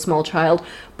around to a small child,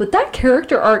 but that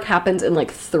character arc happens in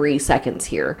 3 seconds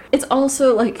here. It's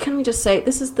also, can we just say,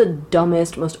 this is the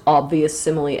dumbest, most obvious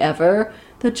simile ever.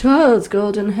 The child's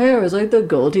golden hair is like the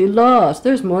gold he lost.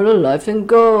 There's more to life than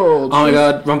gold. Oh my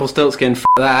god, Rumpelstiltskin,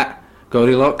 that.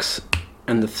 Goldilocks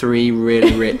and the 3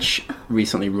 really rich,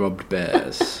 recently robbed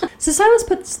bears. So Silas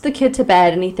puts the kid to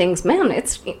bed and he thinks, man,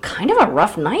 it's kind of a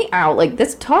rough night out.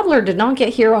 This toddler did not get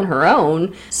here on her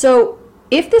own. So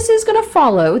if this is going to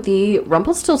follow the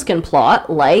Rumpelstiltskin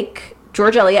plot, like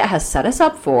George Eliot has set us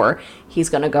up for, he's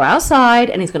going to go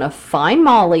outside and he's going to find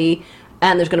Molly.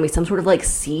 And there's going to be some sort of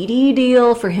seedy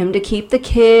deal for him to keep the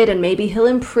kid, and maybe he'll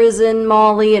imprison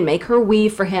Molly and make her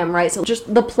weave for him, right? So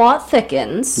just the plot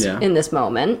thickens in this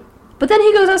moment. But then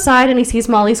he goes outside and he sees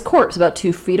Molly's corpse about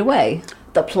 2 feet away.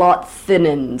 The plot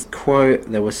thinnens.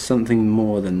 Quote, there was something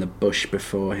more than the bush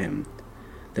before him.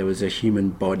 There was a human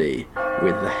body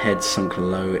with the head sunk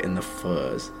low in the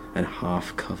furs and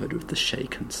half covered with the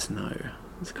shaken snow.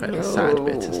 It's quite a sad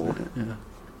bit, isn't it? Yeah.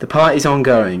 The party's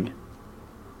ongoing.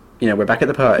 We're back at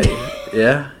the party,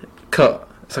 yeah? Cut.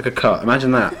 It's like a cut.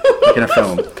 Imagine that, in a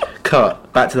film.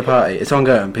 Cut. Back to the party. It's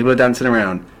ongoing. People are dancing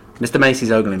around. Mr.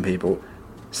 Macy's ogling people.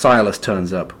 Silas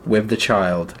turns up with the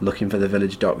child, looking for the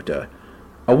village doctor.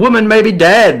 A woman may be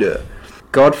dead!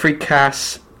 Godfrey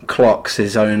Cass clocks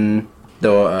his own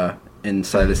daughter in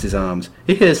Silas's arms.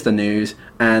 He hears the news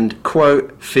and,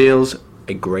 quote, feels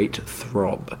a great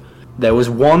throb. There was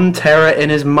one terror in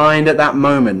his mind at that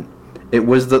moment. It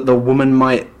was that the woman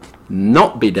might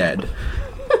not be dead.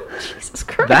 Jesus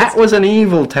Christ. That was an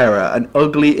evil terror, an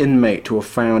ugly inmate to have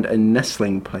found a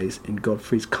nestling place in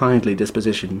Godfrey's kindly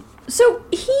disposition. So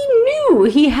he knew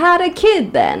he had a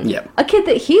kid then. Yep. A kid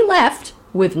that he left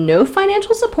with no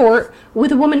financial support,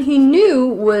 with a woman he knew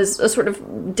was a sort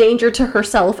of danger to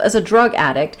herself as a drug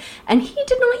addict, and he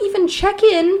did not even check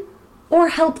in or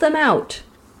help them out.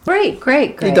 Great.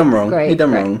 He done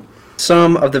wrong.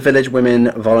 Some of the village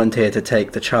women volunteer to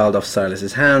take the child off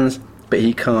Silas's hands, but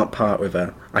he can't part with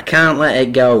her. I can't let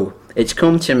it go. It's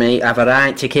come to me. I've a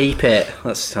right to keep it.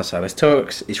 That's how Silas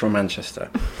talks. He's from Manchester.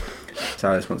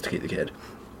 Silas wants to keep the kid.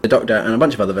 The doctor and a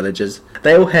bunch of other villagers,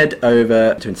 they all head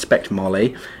over to inspect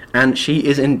Molly, and she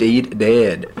is indeed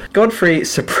dead. Godfrey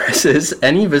suppresses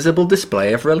any visible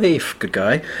display of relief, good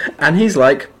guy, and he's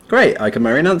like, great, I can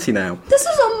marry Nancy now. This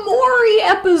is a Maury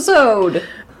episode!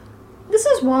 This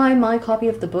is why my copy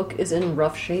of the book is in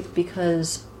rough shape,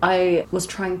 because I was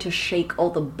trying to shake all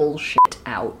the bullshit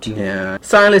out. Yeah.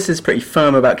 Silas is pretty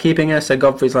firm about keeping her, so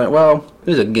Godfrey's like, well,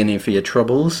 there's a guinea for your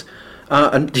troubles.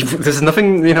 And there's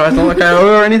nothing, it's not like I owe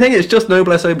her or anything, it's just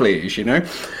noblesse oblige,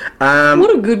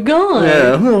 What a good guy.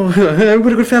 Yeah,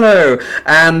 what a good fellow.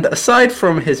 And aside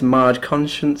from his marred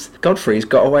conscience, Godfrey's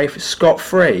got away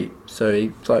scot-free. So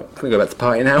he's like, can we go back to the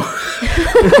party now?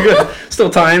 Still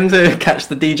time to catch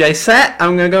the DJ set.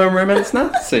 I'm going to go and romance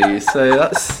Nancy. So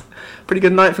that's a pretty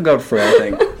good night for Godfrey, I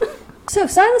think. So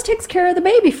Silas takes care of the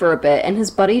baby for a bit, and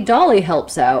his buddy Dolly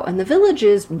helps out, and the village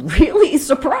is really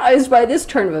surprised by this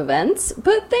turn of events,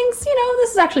 but thinks,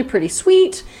 this is actually pretty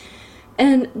sweet.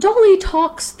 And Dolly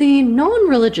talks the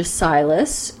non-religious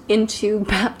Silas into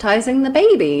baptizing the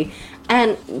baby,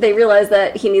 and they realize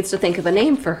that he needs to think of a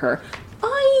name for her.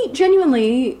 This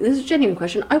is a genuine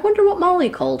question, I wonder what Molly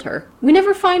called her. We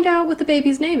never find out what the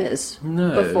baby's name is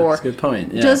before. That's a good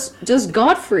point, yeah. Does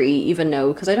Godfrey even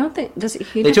know? Because I don't think...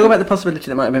 They talk about the possibility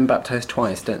they might have been baptised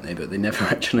twice, don't they? But they never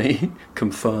actually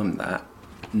confirm that,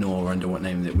 nor under what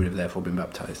name they would have therefore been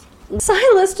baptised.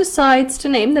 Silas decides to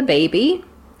name the baby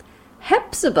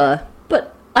Hepzibah.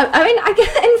 But, I mean,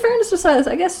 in fairness to Silas,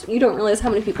 I guess you don't realise how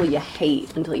many people you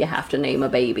hate until you have to name a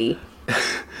baby.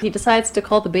 He decides to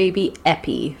call the baby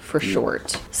Epi for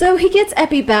short. So he gets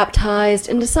Epi baptized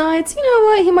and decides, you know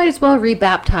what, he might as well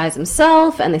rebaptize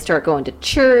himself, and they start going to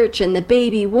church, and the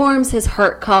baby warms his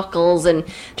heart cockles and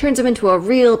turns him into a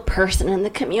real person, and the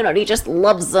community just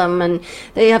loves them, and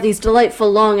they have these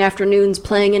delightful long afternoons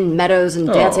playing in meadows and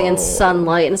dancing in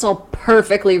sunlight, and it's all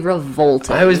perfectly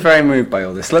revolting. I was very moved by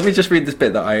all this. Let me just read this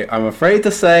bit that I'm afraid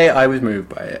to say I was moved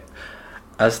by it.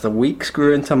 As the weeks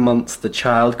grew into months, the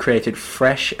child created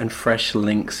fresh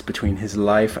links between his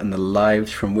life and the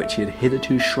lives from which he had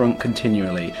hitherto shrunk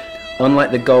continually.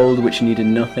 Unlike the gold which needed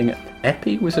nothing,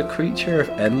 Epi was a creature of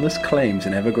endless claims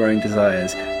and ever-growing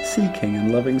desires, seeking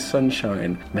and loving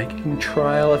sunshine, making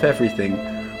trial of everything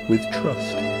with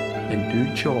trust in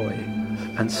new joy,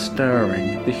 and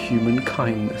stirring the human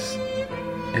kindness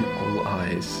in all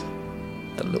eyes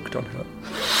that looked on her.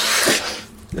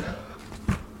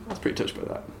 I was pretty touched by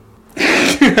that.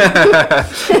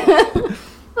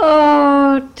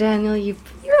 Oh, Daniel, you're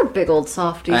a big old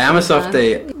softie. I am a sometimes.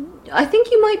 softie. I think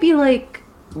you might be like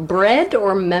bread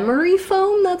or memory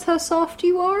foam. That's how soft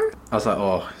you are. I was like,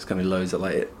 oh, it's going to be loads of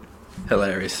like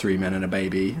hilarious 3 men and a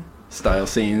baby style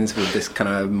scenes with this kind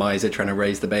of miser trying to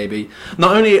raise the baby.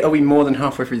 Not only are we more than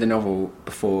halfway through the novel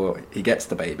before he gets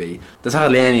the baby, there's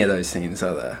hardly any of those scenes,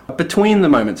 are there? Between the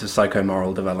moments of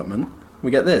psychomoral development,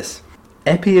 we get this.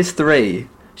 Epi is 3.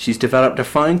 She's developed a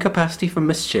fine capacity for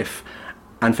mischief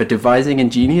and for devising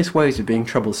ingenious ways of being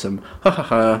troublesome. Ha ha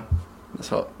ha.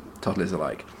 That's what toddlers are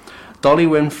like. Dolly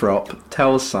Winthrop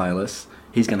tells Silas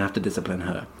he's going to have to discipline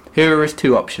her. Here are his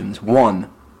 2 options. 1,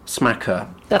 smack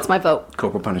her. That's my vote.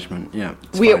 Corporal punishment, yeah.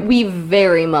 We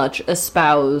very much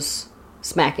espouse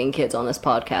smacking kids on this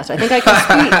podcast. I think I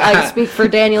can speak for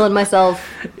Daniel and myself.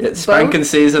 It's spanking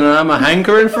season and I'm a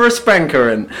hankering for a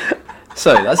spankering.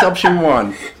 So, that's option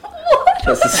 1.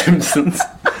 That's The Simpsons.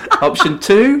 Option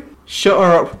 2, shut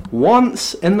her up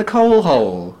once in the coal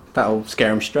hole. That'll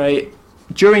scare him straight.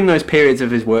 During those periods of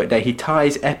his workday, he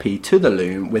ties Epi to the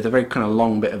loom with a very kind of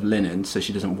long bit of linen so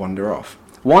she doesn't wander off.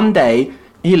 One day,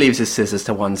 he leaves his scissors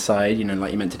to one side, you know,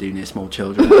 like you're meant to do near small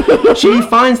children. She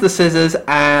finds the scissors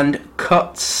and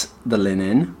cuts the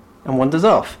linen and wanders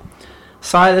off.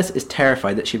 Silas is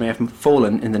terrified that she may have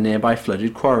fallen in the nearby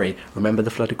flooded quarry. Remember the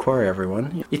flooded quarry,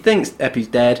 everyone? He thinks Epi's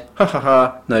dead. Ha ha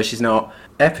ha. No, she's not.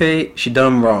 Epi, she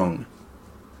done wrong.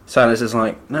 Silas is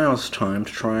like, now's time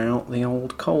to try out the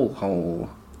old coal hole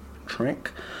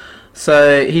trick.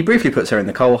 So he briefly puts her in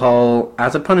the coal hole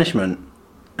as a punishment.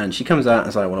 And she comes out and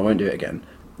is like, well, I won't do it again.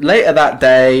 Later that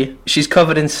day, she's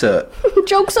covered in soot.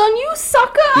 Joke's on you,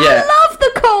 sucker! Yeah. I love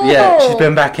the coal Yeah, hole! she's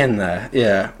been back in there.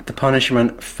 Yeah, the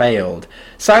punishment failed.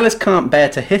 Silas can't bear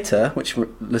to hit her, which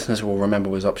listeners will remember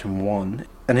was option 1.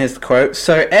 And here's the quote.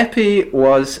 So Epi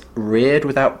was reared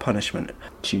without punishment.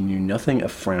 She knew nothing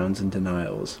of frowns and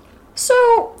denials.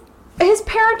 So, his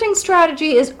parenting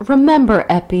strategy is, remember,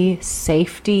 Epi,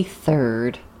 safety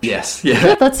third. Yes,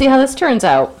 yeah. Let's see how this turns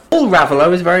out. Paul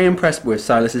Ravelow is very impressed with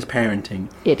Silas's parenting.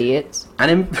 Idiots.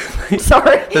 And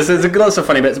Sorry. There's lots of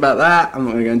funny bits about that. I'm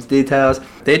not going to go into details.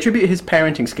 They attribute his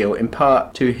parenting skill in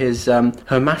part to his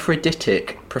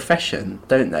hermaphroditic profession,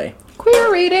 don't they?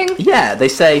 Queer reading. Yeah, they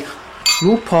say,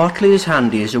 you're partly as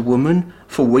handy as a woman,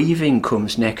 for weaving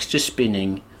comes next to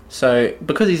spinning. So,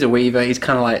 because he's a weaver, he's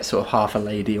kind of like sort of half a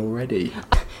lady already.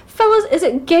 Fellas, is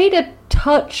it gay to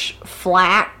touch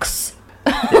flax?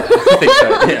 Yeah, I think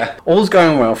so, yeah. All's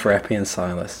going well for Epi and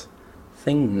Silas.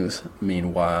 Things,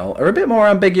 meanwhile, are a bit more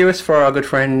ambiguous for our good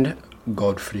friend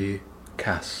Godfrey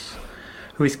Cass,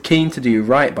 who is keen to do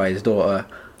right by his daughter.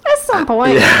 At some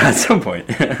point. Yeah, at some point.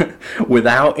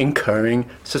 Without incurring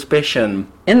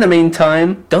suspicion. In the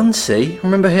meantime, Dunsey,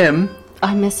 remember him?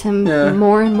 I miss him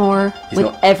more and more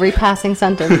with every passing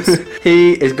sentence.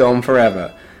 He is gone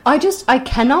forever. I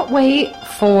cannot wait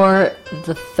for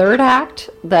the 3rd act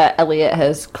that Elliot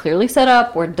has clearly set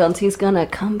up, where Dunsey's gonna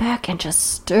come back and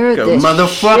just stir this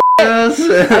motherfuckers!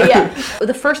 Yeah.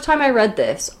 The first time I read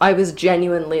this, I was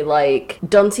genuinely like,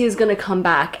 Dunsey is gonna come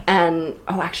back and...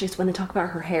 Oh, actually, it's when they talk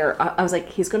about her hair. I was like,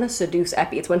 he's gonna seduce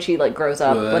Epi. It's when she, like, grows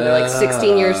up, when they're, like,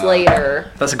 16 years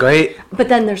later. That's great. But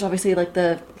then there's obviously, like,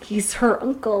 he's her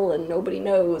uncle and nobody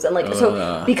knows. And, like,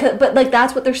 but, like,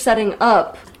 that's what they're setting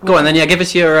up. Go on then, yeah, give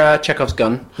us your Chekhov's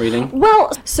gun reading.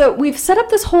 Well, so we've set up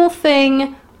this whole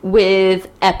thing with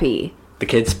Epi. The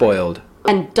kid's spoiled.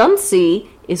 And Dunsey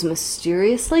is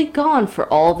mysteriously gone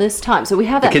for all this time. So we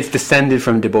have The kid's descended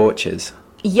from debauches.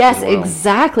 Yes,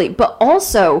 exactly. But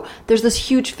also, there's this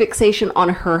huge fixation on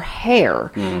her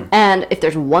hair. And if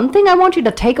there's one thing I want you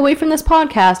to take away from this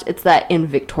podcast, it's that in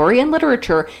Victorian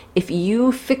literature, if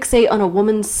you fixate on a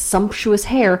woman's sumptuous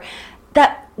hair,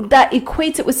 that that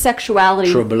equates it with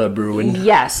sexuality. Trouble brewing.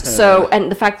 Yes. So,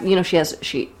 and the fact that,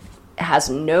 she has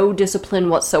no discipline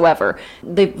whatsoever.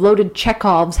 They've loaded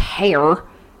Chekhov's hair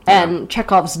and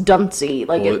Chekhov's dunce.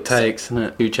 Like, all it takes, isn't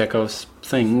it? 2 Chekhov's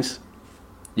things,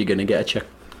 you're going to get a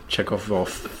Chekhov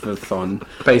off for fun.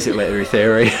 Basic literary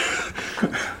theory.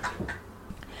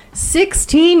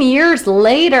 16 years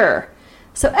later.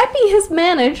 So Eppie has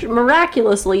managed,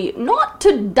 miraculously, not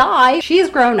to die. She's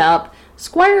grown up.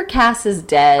 Squire Cass is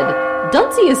dead.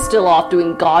 Dunsey is still off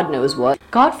doing God knows what.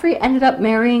 Godfrey ended up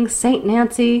marrying St.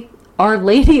 Nancy, Our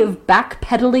Lady of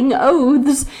Backpedaling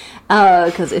Oaths.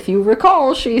 Because if you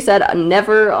recall, she said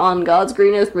never on God's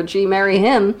green earth would she marry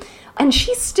him. And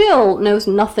she still knows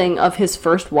nothing of his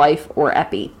first wife or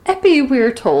Eppie. Eppie,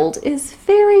 we're told, is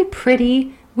very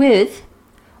pretty with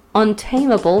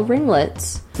untamable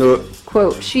ringlets.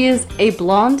 Quote, she is a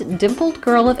blonde, dimpled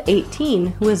girl of 18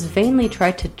 who has vainly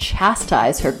tried to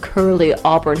chastise her curly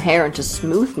auburn hair into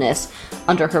smoothness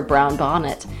under her brown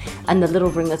bonnet, and the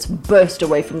little ringlets burst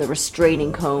away from the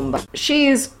restraining comb.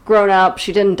 She's grown up,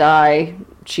 she didn't die,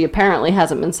 she apparently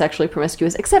hasn't been sexually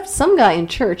promiscuous, except some guy in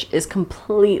church is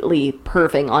completely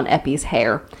perving on Eppie's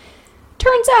hair.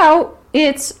 Turns out,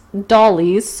 it's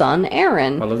Dolly's son,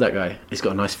 Aaron. I love that guy. He's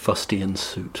got a nice fustian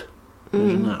suit.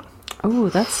 Isn't that? Oh,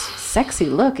 that's sexy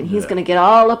look, and he's gonna get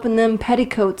all up in them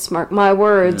petticoats, mark my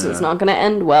words. It's not gonna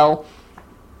end well.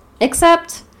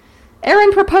 Except,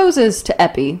 Aaron proposes to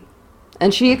Eppie,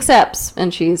 and she accepts,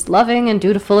 and she's loving and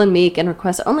dutiful and meek, and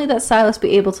requests only that Silas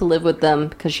be able to live with them,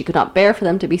 because she could not bear for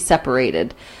them to be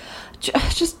separated.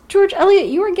 Just, George Eliot,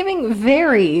 you are giving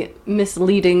very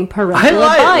misleading parental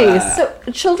advice. So,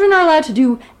 children are allowed to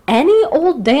do any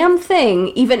old damn thing,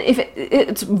 even if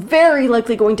it's very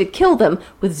likely going to kill them,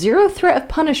 with zero threat of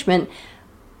punishment,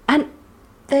 and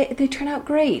they turn out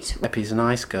great. Eppie's a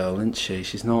nice girl, isn't she?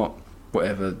 She's not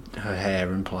whatever her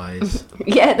hair implies.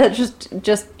 Yeah, that's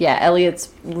just Eliot's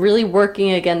really working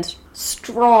against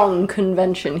strong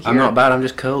convention here. I'm not bad, I'm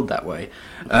just curled that way.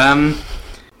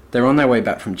 They're on their way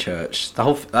back from church. The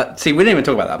whole see, we didn't even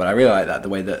talk about that, but I really like that, the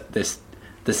way that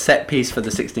the set piece for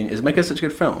the 16 is making such a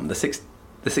good film. The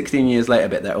 16 years later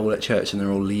bit, they're all at church and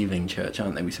they're all leaving church,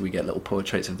 aren't they? So we get little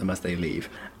portraits of them as they leave.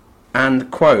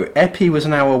 And, quote, Eppie was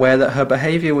now aware that her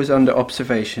behaviour was under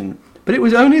observation, but it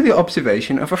was only the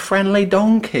observation of a friendly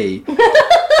donkey.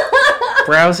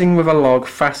 Browsing with a log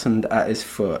fastened at his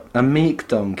foot. A meek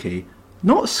donkey,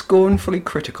 not scornfully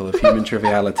critical of human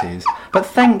trivialities, but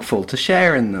thankful to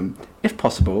share in them, if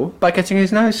possible, by getting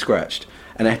his nose scratched.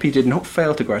 And Eppie did not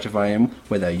fail to gratify him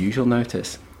with her usual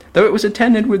notice, though it was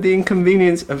attended with the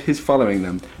inconvenience of his following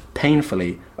them,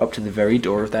 painfully, up to the very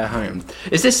door of their home.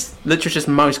 Is this literature's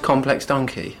most complex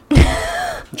donkey?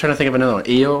 I'm trying to think of another one.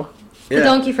 Eeyore? Yeah. The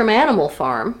donkey from Animal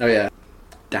Farm. Oh, yeah.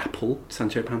 Dapple,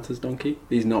 Sancho Panza's donkey.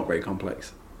 He's not very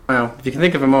complex. Well, if you can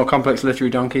think of a more complex literary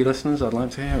donkey, listeners, I'd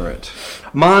like to hear it.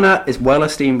 Marna is well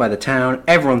esteemed by the town.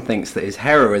 Everyone thinks that his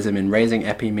heroism in raising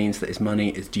Eppie means that his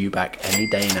money is due back any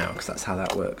day now, because that's how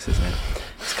that works, isn't it?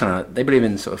 It's kind of, they believe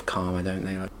in sort of karma, don't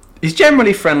they? He's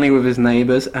generally friendly with his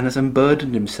neighbours and has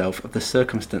unburdened himself of the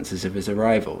circumstances of his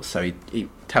arrival. So he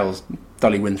tells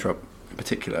Dolly Winthrop in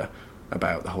particular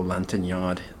about the whole Lantern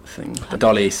Yard thing. But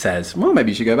Dolly says, well,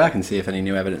 maybe you should go back and see if any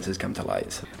new evidence has come to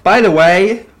light. So, by the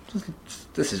way,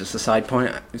 this is just a side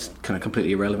point. It's kind of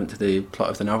completely irrelevant to the plot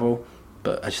of the novel,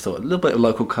 but I just thought a little bit of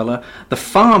local colour. The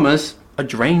farmers are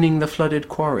draining the flooded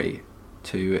quarry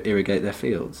to irrigate their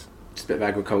fields. Just a bit of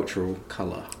agricultural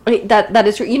colour. That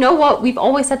is true. You know what? We've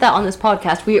always said that on this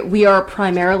podcast. We are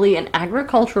primarily an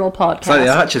agricultural podcast. It's like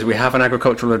the Archers. We have an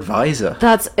agricultural advisor.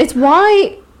 It's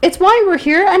why we're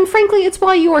here, and frankly, it's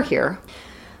why you're here.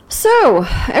 So,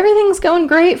 everything's going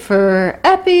great for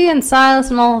Eppie and Silas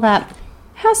and all of that.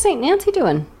 How's St. Nancy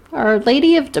doing? Our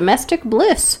Lady of Domestic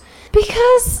Bliss?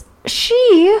 Because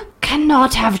she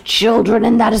cannot have children,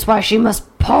 and that is why she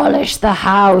must polish the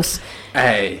house.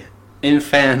 Hey, in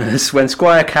fairness, when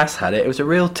Squire Cass had it, it was a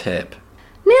real tip.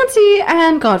 Nancy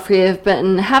and Godfrey have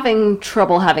been having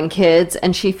trouble having kids,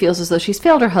 and she feels as though she's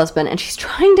failed her husband, and she's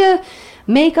trying to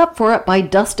make up for it by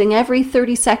dusting every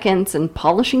 30 seconds and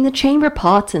polishing the chamber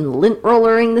pots and lint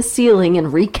rollering the ceiling and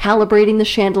recalibrating the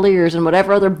chandeliers and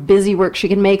whatever other busy work she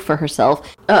can make for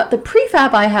herself. The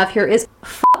prefab I have here is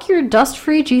fuck your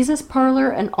dust-free Jesus parlor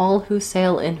and all who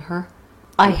sail in her.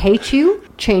 I hate you,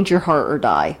 change your heart or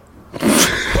die.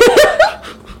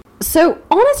 So,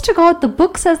 honest to God, the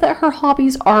book says that her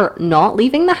hobbies are not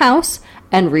leaving the house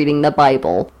and reading the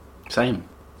Bible. Same.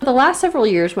 The last several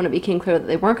years, when it became clear that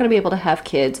they weren't going to be able to have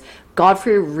kids,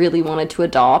 Godfrey really wanted to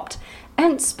adopt,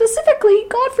 And specifically,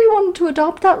 Godfrey wanted to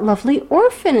adopt that lovely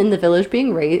orphan in the village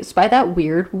being raised by that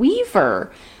weird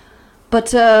weaver. But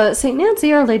St.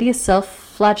 Nancy, Our Lady of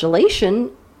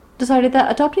Self-Flagellation, decided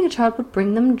that adopting a child would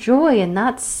bring them joy, and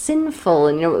that's sinful,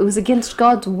 and, it was against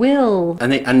God's will.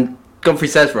 And Godfrey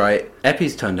says, right,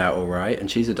 Eppie's turned out all right, and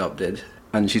she's adopted.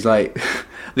 And she's like,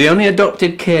 the only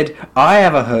adopted kid I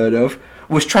ever heard of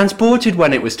was transported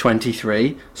when it was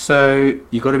 23, so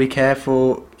you got to be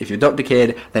careful. If you adopt a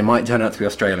kid, they might turn out to be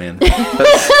Australian.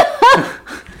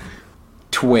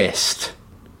 Twist.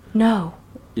 No.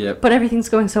 Yep. But everything's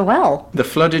going so well. The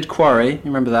flooded quarry, you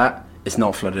remember that? It's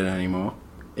not flooded anymore.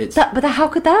 But how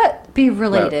could that be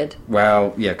related?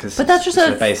 Well, yeah, because that's just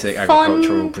a basic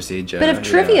agricultural procedure. Bit of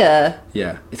trivia.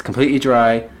 Yeah, it's completely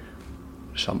dry.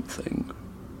 Something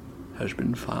has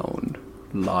been found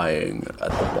lying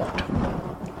at the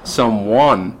bottom.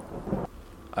 Someone,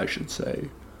 I should say.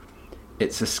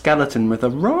 It's a skeleton with a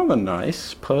rather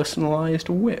nice personalised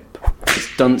whip.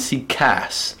 It's Dunsey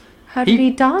Cass. How did he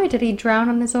die? Did he drown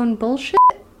on his own bullshit?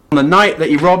 On the night that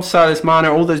he robbed Silas Marner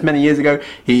all those many years ago,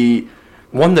 he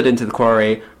wandered into the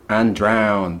quarry and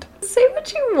drowned. Say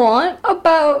what you want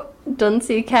about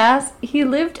Dunsey Cass. He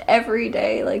lived every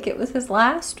day like it was his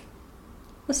last.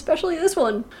 Especially this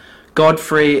one.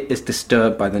 Godfrey is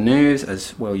disturbed by the news,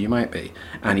 as well you might be,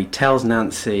 and he tells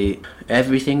Nancy,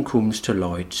 everything comes to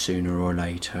light sooner or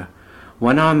later.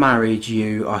 When I married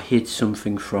you, I hid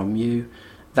something from you.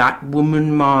 That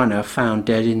woman Marner found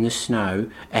dead in the snow,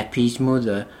 Eppie's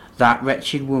mother, that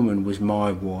wretched woman was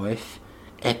my wife.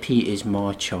 Eppie is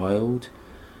my child.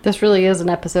 This really is an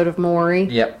episode of Maury.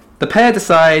 Yep. The pair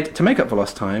decide to make up for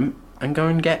lost time and go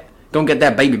and get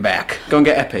their baby back. Go and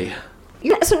get Eppie.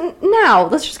 Yeah, so now,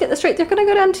 let's just get this straight. They're going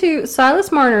to go down to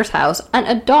Silas Marner's house and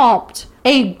adopt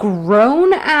a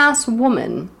grown-ass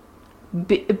woman.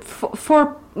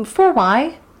 For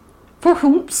why? For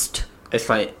whomst? It's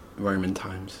like Roman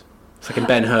times. It's like in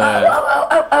Ben-Hur.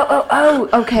 Oh,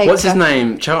 okay. What's his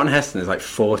name? Charlton Heston is like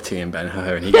 40 in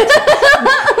Ben-Hur, and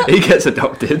he gets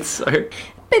adopted, so...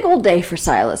 Big old day for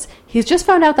Silas. He's just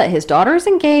found out that his daughter is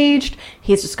engaged,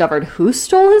 he's discovered who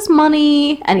stole his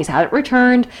money, and he's had it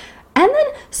returned, and then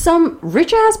some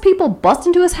rich-ass people bust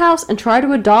into his house and try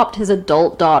to adopt his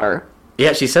adult daughter. He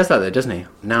actually says that though, doesn't he?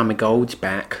 Now my gold's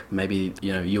back, maybe,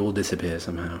 you'll disappear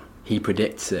somehow. He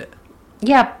predicts it.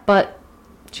 Yeah, but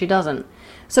she doesn't.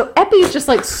 So Eppie's just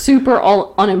like super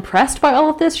unimpressed by all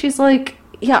of this. She's like,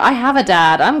 yeah, I have a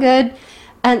dad, I'm good.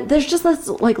 And there's just this,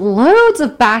 like, loads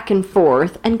of back and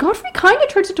forth. And Godfrey kind of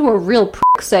turns into a real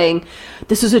prick, saying,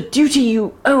 this is a duty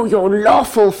you owe your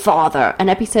lawful father. And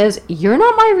Eppie says, you're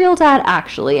not my real dad,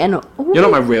 actually. And you're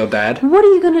not my real dad. What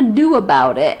are you going to do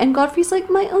about it? And Godfrey's like,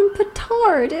 my own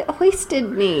petard. It hoisted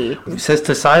me. He says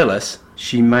to Silas,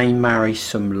 she may marry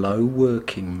some low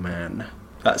working man.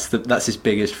 That's his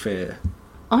biggest fear.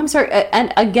 I'm sorry.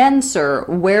 And again, sir,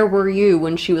 where were you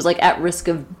when she was, like, at risk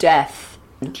of death?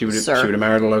 She would have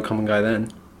married a low common guy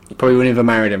then. You probably wouldn't have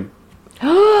married him.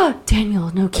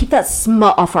 Daniel, no, keep that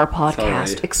smut off our podcast.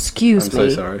 Sorry. Excuse me. I'm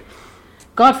so sorry.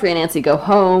 Godfrey and Nancy go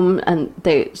home, and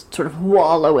they sort of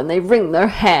wallow, and they wring their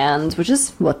hands, which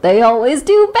is what they always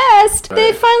do best. Right.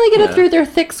 They finally get it through their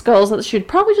thick skulls that they should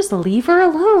probably just leave her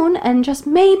alone, and just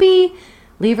maybe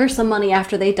leave her some money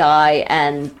after they die,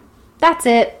 and that's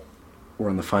it. We're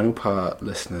on the final part,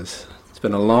 listeners. It's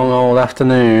been a long old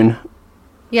afternoon.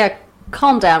 Yeah,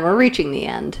 calm down, we're reaching the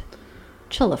end.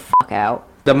 Chill the fuck out.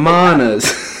 The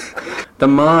Marners. The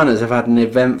Marners have had an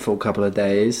eventful couple of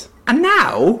days. And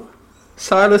now,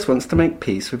 Silas wants to make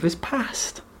peace with his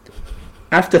past.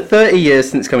 After 30 years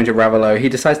since coming to Raveloe, he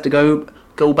decides to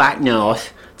go back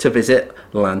north to visit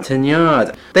Lantern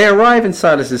Yard. They arrive in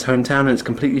Silas's hometown and it's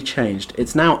completely changed.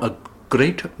 It's now a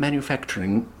great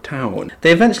manufacturing town.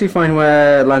 They eventually find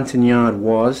where Lantern Yard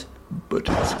was, but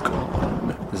it's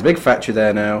gone. There's a big factory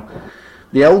there now.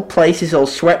 The old place is all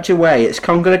swept away, its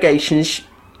congregations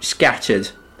scattered.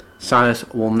 Silas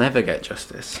will never get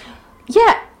justice.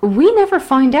 Yeah, we never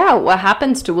find out what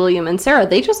happens to William and Sarah.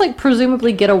 They just, like,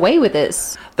 presumably get away with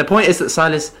this. The point is that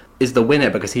Silas is the winner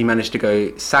because he managed to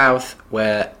go south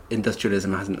where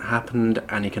industrialism hasn't happened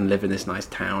and he can live in this nice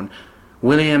town.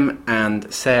 William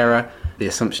and Sarah, the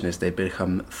assumption is they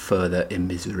become further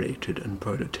immiserated and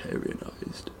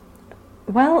proletarianized.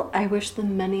 Well, I wish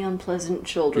them many unpleasant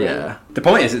children. Yeah. The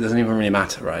point is, it doesn't even really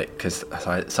matter, right? Because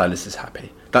Silas is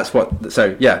happy. That's what...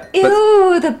 So, yeah.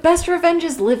 Ew, the best revenge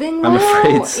is living well. I'm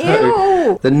afraid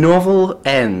so. Ew. The novel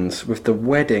ends with the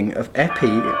wedding of Eppie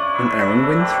and Aaron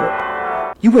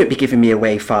Winthrop. You won't be giving me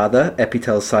away, father, Eppie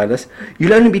tells Silas.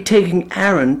 You'll only be taking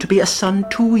Aaron to be a son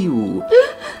to you.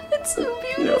 It's so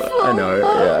beautiful. I know,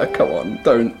 yeah, come on,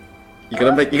 don't...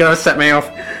 You're gonna set me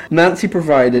off. Nancy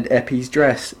provided Eppie's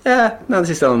dress. Yeah,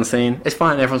 Nancy's still on the scene. It's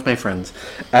fine, everyone's made friends.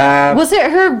 Was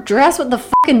it her dress with the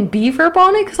fucking beaver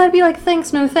on it? Because I'd be like,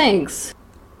 thanks, no thanks.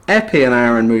 Eppie and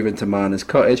Aaron move into Marna's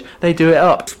cottage. They do it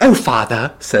up. "Oh,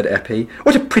 father," said Eppie,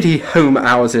 "what a pretty home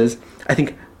ours is. I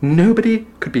think nobody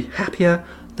could be happier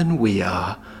than we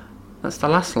are." That's the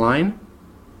last line.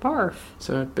 Barf.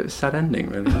 So a bit of a sad ending,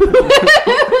 really.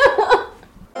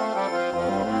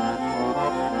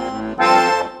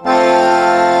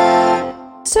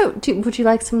 So, would you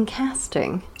like some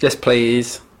casting? Yes,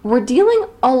 please. We're dealing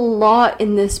a lot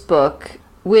in this book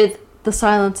with the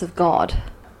silence of God.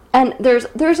 And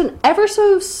there's an ever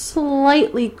so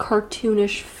slightly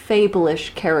cartoonish,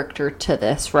 fable-ish character to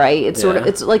this, right? It's sort of,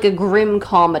 it's like a grim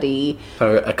comedy.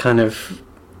 So a kind of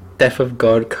Death of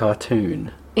God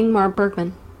cartoon. Ingmar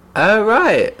Bergman. Oh,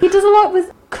 right. He does a lot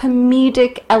with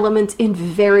comedic elements in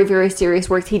very, very serious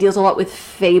works. He deals a lot with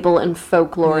fable and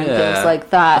folklore and things like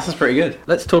that. This is pretty good.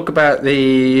 Let's talk about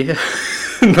the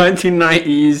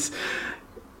 1990s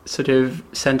sort of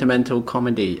sentimental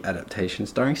comedy adaptation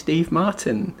starring Steve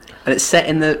Martin, and it's set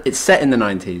in the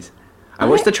 90s. I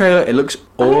watched the trailer. It looks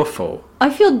awful. I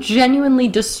feel genuinely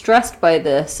distressed by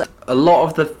this. A lot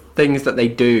of the things that they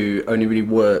do only really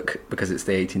work because it's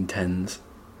the 1810s.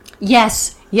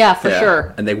 Yes, yeah, for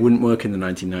sure. And they wouldn't work in the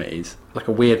 1990s. Like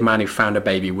a weird man who found a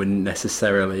baby wouldn't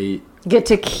necessarily get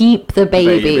to keep the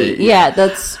baby. Yeah,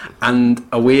 that's... And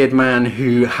a weird man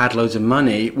who had loads of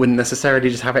money wouldn't necessarily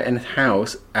just have it in his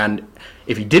house. And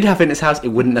if he did have it in his house, it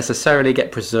wouldn't necessarily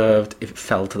get preserved if it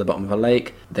fell to the bottom of a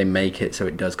lake. They make it so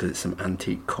it does because it's some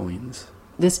antique coins.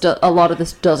 A lot of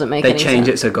this doesn't make any sense. They change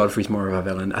it so Godfrey's more of a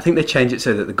villain. I think they change it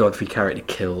so that the Godfrey character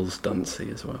kills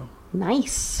Dunsey as well.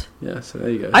 Nice. Yeah, so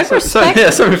there you go. I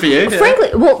respect... something for you.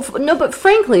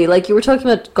 Frankly, like you were talking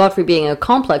about Godfrey being a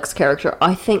complex character,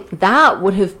 I think that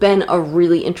would have been a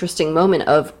really interesting moment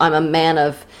of, I'm a man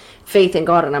of faith in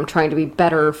God and I'm trying to be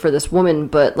better for this woman,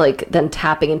 but like then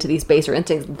tapping into these baser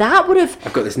instincts. That would have...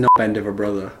 I've got this end of a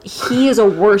brother. He is a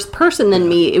worse person than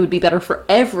me. It would be better for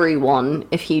everyone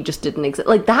if he just didn't exist.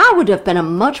 Like that would have been a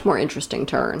much more interesting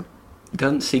turn.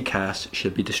 Dunsey cast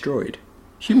should be destroyed.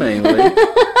 Humanely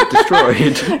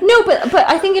destroyed. No, but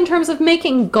I think in terms of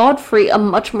making Godfrey a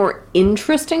much more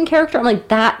interesting character, I'm like,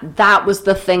 that was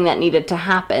the thing that needed to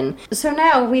happen. So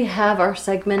now we have our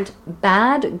segment,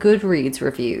 Bad Goodreads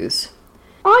Reviews.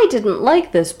 I didn't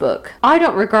like this book. I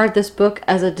don't regard this book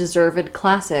as a deserved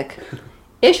classic.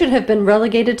 It should have been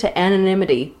relegated to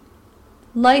anonymity.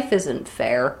 Life isn't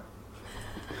fair.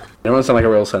 I don't want to sound like a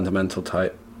real sentimental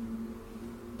type,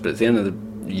 but at the end of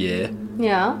the year...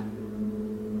 Yeah?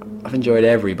 I've enjoyed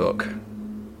every book.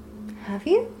 Have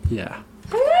you? Yeah.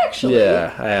 Have you actually?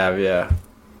 Yeah, I have, yeah.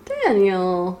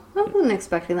 Daniel, I wasn't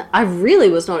expecting that. I really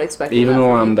was not expecting Even that.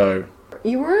 Even Orlando.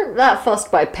 You weren't that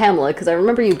fussed by Pamela, because I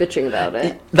remember you bitching about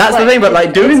it. That's the thing, but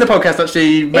like doing the podcast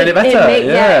actually made it better.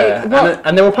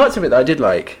 And there were parts of it that I did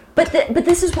like. But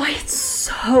this is why it's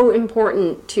so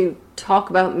important to talk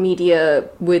about media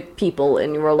with people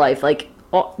in your life. Like,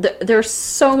 there's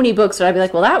so many books that I'd be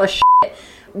like, well, that was shit.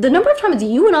 The number of times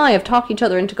you and I have talked each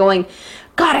other into going,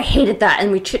 God, I hated that,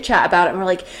 and we chit-chat about it, and we're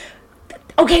like,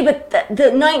 okay, but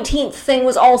the 19th thing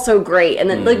was also great, and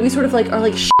then like we sort of like are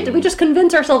like, shit, did we just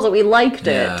convince ourselves that we liked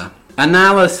it?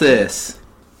 Analysis.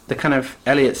 The kind of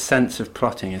Eliot's sense of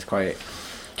plotting is quite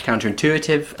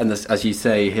counterintuitive, and this, as you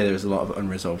say here, there's a lot of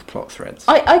unresolved plot threads.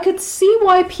 I could see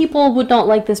why people would not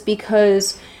like this,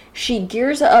 because she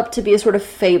gears it up to be a sort of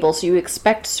fable, so you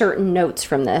expect certain notes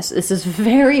from this. This is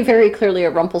very, very clearly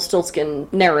a Rumpelstiltskin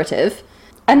narrative.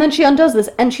 And then she undoes this,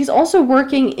 and she's also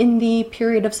working in the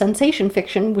period of sensation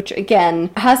fiction, which,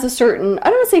 again, has a certain, I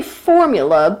don't want to say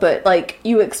formula, but, like,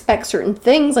 you expect certain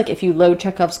things. Like, if you load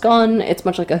Chekhov's gun, it's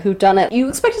much like a whodunit. You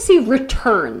expect to see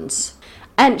returns.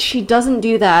 And she doesn't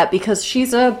do that because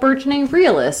she's a burgeoning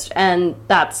realist, and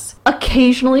that's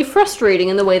occasionally frustrating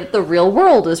in the way that the real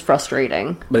world is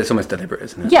frustrating. But it's almost deliberate,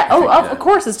 isn't it? Yeah, of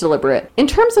course it's deliberate. In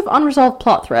terms of unresolved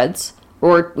plot threads,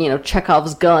 or,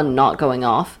 Chekhov's gun not going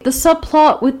off, the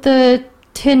subplot with the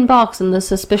tin box and the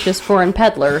suspicious foreign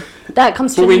peddler, that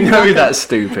comes to But we know that's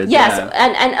stupid. Yes,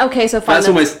 and okay, so fine. That's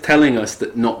almost telling us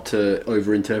that not to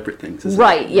overinterpret things, isn't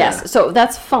right, it? yes. Yeah. So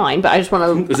that's fine, but I just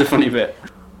want to... There's a funny bit.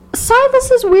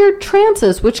 Silas's weird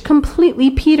trances, which completely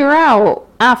peter out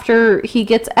after he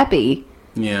gets Eppie.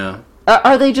 Yeah.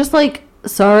 Are they just like,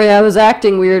 sorry, I was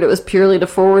acting weird, it was purely to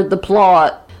forward the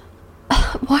plot?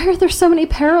 Why are there so many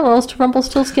parallels to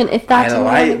Rumpelstiltskin if that's... I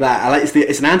like that. I like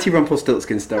it's an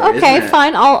anti-Rumpelstiltskin story, Okay, isn't it?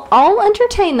 fine. I'll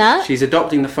entertain that. She's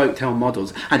adopting the folktale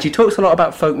models. And she talks a lot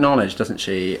about folk knowledge, doesn't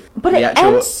she? But the it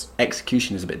actual ends...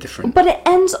 execution is a bit different. But it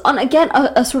ends on, again,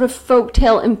 a sort of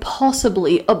folktale,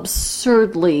 impossibly,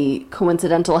 absurdly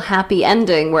coincidental, happy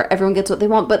ending where everyone gets what they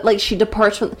want. But, like, she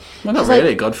departs from... Well, not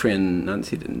really. Godfrey and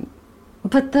Nancy didn't.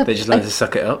 But they just learned to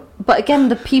suck it up. But again,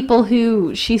 the people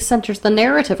who she centers the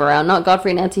narrative around, not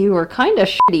Godfrey and Nancy, who are kind of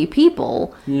shitty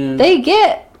people, they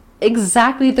get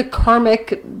exactly the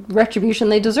karmic retribution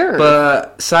they deserve.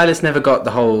 But Silas never got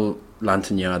the whole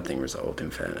Lantern Yard thing resolved,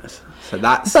 in fairness. So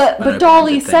that's... But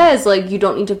Dolly says, like, you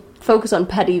don't need to focus on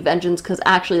petty vengeance because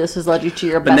actually this has led you to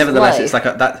your best life. But nevertheless, it's like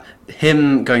that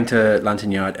him going to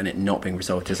Lantern Yard and it not being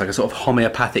resolved is like a sort of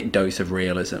homeopathic dose of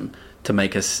realism to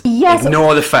make us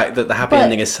ignore the fact that the happy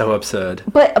ending is so absurd.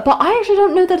 But I actually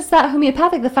don't know that it's that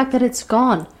homeopathic. The fact that it's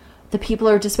gone, the people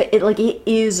are just it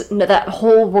is that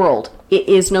whole world. It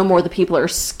is no more. The people are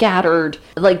scattered.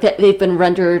 Like they've been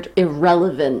rendered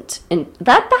irrelevant, and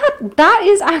that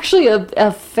is actually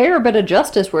a fair bit of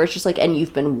justice. Where it's just like, and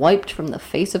you've been wiped from the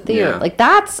face of the earth. Like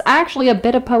that's actually a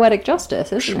bit of poetic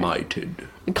justice, isn't Schmited.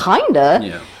 it? Kinda.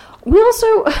 Yeah. We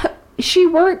also she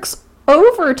works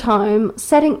overtime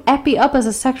setting Eppie up as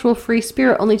a sexual free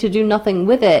spirit only to do nothing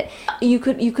with it. You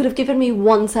could have given me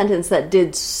one sentence that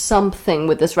did something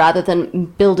with this rather than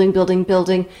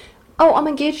building. Oh, I'm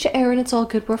engaged to Aaron, it's all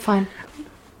good, we're fine.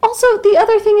 Also, the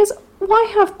other thing is,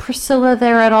 why have Priscilla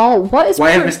there at all? Why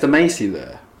have Mr. Macy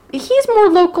there? He's more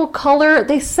local color.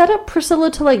 They set up Priscilla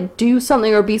to like do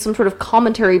something or be some sort of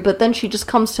commentary, but then she just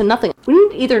comes to nothing. We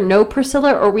need either no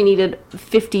Priscilla or we needed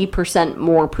 50%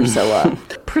 more Priscilla.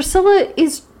 Priscilla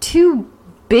is too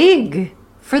big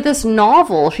for this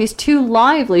novel. She's too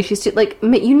lively. She's too, like,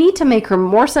 you need to make her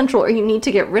more central or you need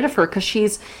to get rid of her because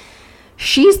she's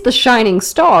the shining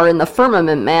star in the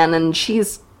firmament, man, and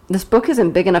this book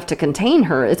isn't big enough to contain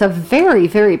her. It's a very,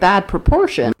 very bad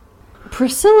proportion.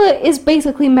 Priscilla is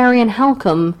basically Marian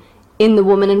Halcombe in The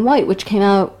Woman in White, which came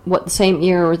out, the same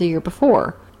year or the year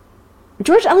before.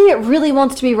 George Eliot really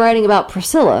wants to be writing about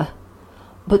Priscilla,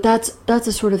 but that's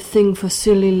a sort of thing for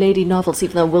silly lady novels,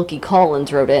 even though Wilkie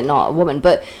Collins wrote it, not a woman.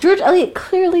 But George Eliot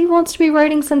clearly wants to be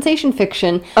writing sensation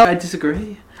fiction. I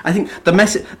disagree. I think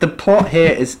the plot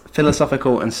here is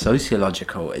philosophical and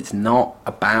sociological. It's not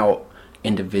about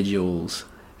individuals.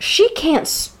 She can't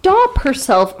stop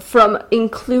herself from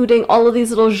including all of these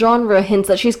little genre hints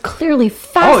that she's clearly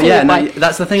fascinated by.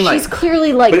 That's the thing. She's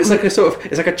clearly like... But it's like it's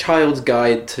like a child's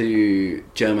guide to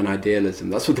German idealism.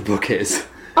 That's what the book is.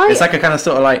 It's like a kind of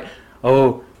sort of like,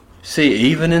 see,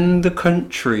 even in the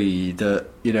country,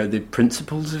 the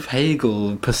principles of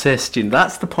Hegel persist.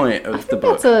 That's the point of the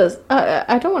book.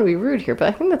 I don't want to be rude here, but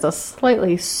I think that's a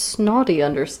slightly snotty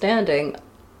understanding,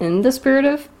 in the spirit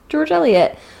of George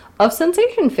Eliot, of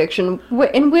sensation fiction,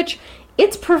 in which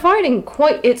it's providing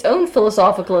quite its own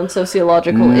philosophical and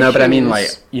sociological issues. No, but I mean, like,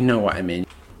 you know what I mean.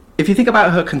 If you think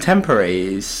about her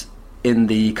contemporaries in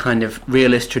the kind of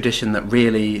realist tradition that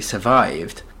really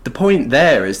survived, the point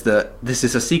there is that this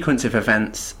is a sequence of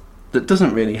events that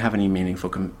doesn't really have any meaningful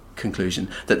conclusion,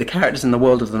 that the characters in the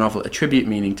world of the novel attribute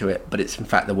meaning to it, but it's in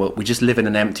fact the world. We just live in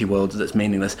an empty world that's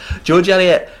meaningless. George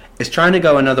Eliot is trying to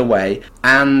go another way,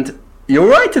 and you're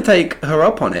right to take her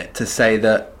up on it, to say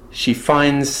that she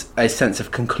finds a sense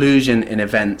of conclusion in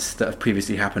events that have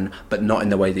previously happened, but not in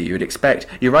the way that you would expect.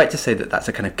 You're right to say that that's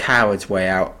a kind of coward's way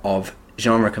out of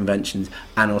genre conventions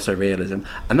and also realism.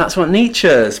 And that's what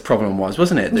Nietzsche's problem was,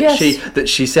 wasn't it? That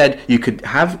she said you could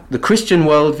have the Christian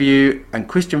worldview and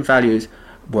Christian values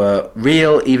were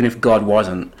real even if God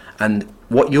wasn't. And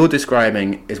what you're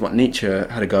describing is what Nietzsche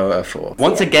had a go at her for.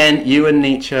 Once again, you and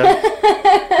Nietzsche,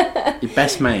 your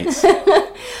best mates.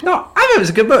 No, I think it was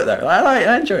a good book though.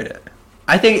 I enjoyed it.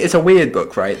 I think it's a weird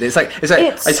book, right?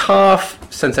 It's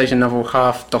half sensation novel,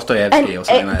 half Dostoevsky or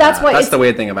something like that. That's the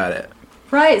weird thing about it.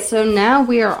 Right, so now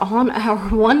we are on our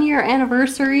 1-year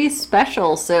anniversary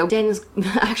special. So Daniel's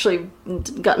actually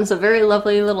gotten us a very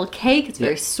lovely little cake. It's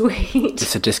very sweet.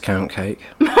 It's a discount cake.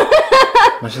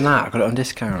 Imagine that, I got it on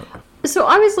discount. So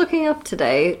I was looking up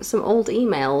today some old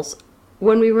emails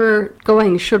when we were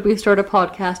going, should we start a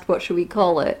podcast? What should we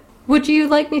call it? Would you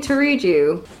like me to read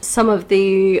you some of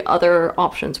the other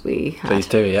options we had? Please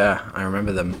do, yeah. I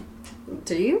remember them.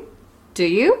 Do you? Do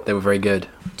you? They were very good.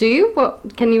 Do you?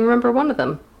 What? Can you remember one of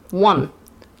them? One.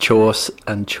 Chauce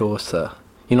and Chaucer.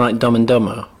 You know, like Dumb and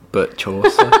Dumber, but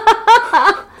Chaucer.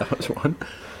 That was one.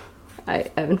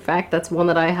 In fact, that's one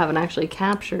that I haven't actually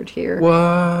captured here.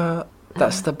 What?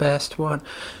 That's the best one.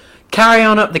 Carry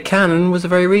On Up the Cannon was a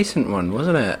very recent one,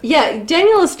 wasn't it? Yeah,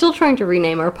 Daniel is still trying to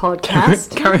rename our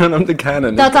podcast. Carry On Up the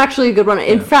Cannon. That's actually a good one.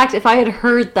 In fact, if I had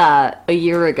heard that a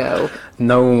year ago...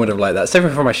 No one would have liked that. Saving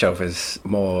Me From My Shelf is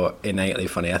more innately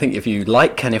funny. I think if you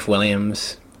like Kenneth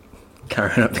Williams,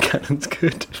 Carry On Up the Cannon's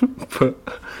good. But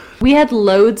we had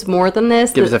loads more than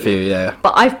this. give us a few, yeah.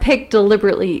 But I've picked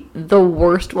deliberately the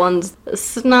worst ones.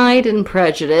 Snide and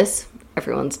Prejudice.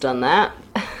 Everyone's done that.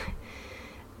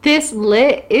 This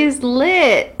lit is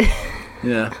lit.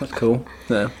 Yeah, that's cool.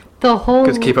 Yeah. The whole...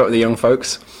 Just keep up with the young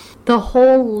folks. The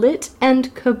whole Lit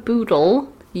and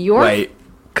Caboodle. Wait,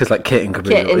 because like Kit and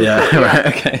Caboodle. Kit and yeah, Caboodle, right,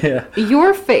 okay, yeah.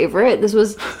 Your favorite, this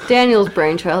was Daniel's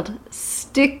brainchild,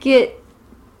 Stick It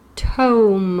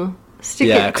Tome. Stick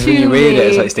Yeah, It because To when you read Me. it,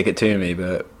 it's like Stick It To Me,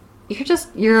 but...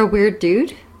 You're a weird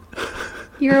dude.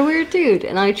 You're a weird dude,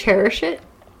 and I cherish it,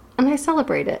 and I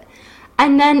celebrate it.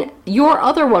 And then your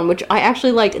other one, which I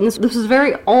actually liked, and this was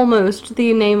very almost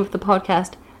the name of the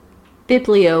podcast,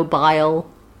 Bibliobile.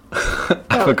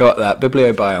 I forgot that.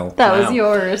 Bibliobile. That Wow. was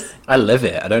yours. I live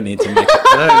it. I don't need to make it.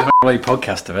 I don't need to make a bloody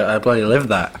podcast of it. I bloody live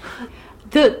that.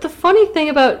 The funny thing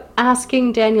about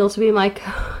asking Daniel to be my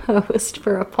co-host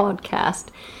for a podcast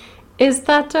is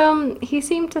that he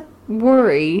seemed to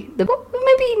worry.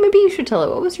 Maybe you should tell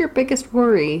it. What was your biggest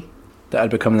worry? That I'd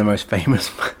become the most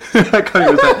famous man. I can't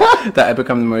even say that I'd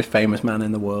become the most famous man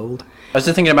in the world. I was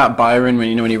just thinking about Byron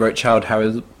when he wrote Childe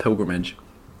Harold's Pilgrimage.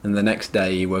 And the next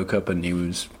day he woke up and he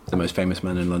was the most famous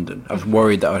man in London. I was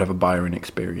worried that I would have a Byron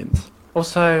experience.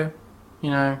 Also,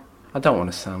 I don't want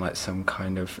to sound like some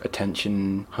kind of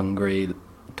attention-hungry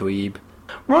dweeb.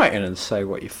 Write in and say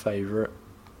what your favourite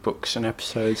books and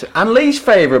episodes and least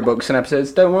favourite books and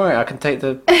episodes. Don't worry, I can take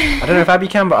the... I don't know if Abby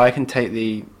can, but I can take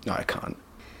the... No, I can't.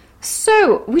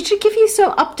 So, we should give you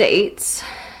some updates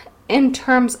in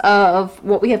terms of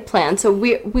what we have planned. So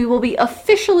we will be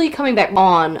officially coming back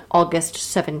on August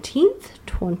 17th,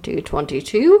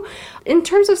 2022. In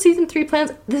terms of season 3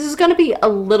 plans, this is going to be a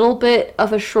little bit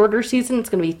of a shorter season. It's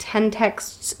going to be 10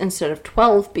 texts instead of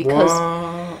 12 because...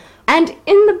 What? And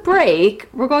in the break,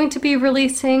 we're going to be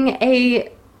releasing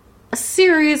a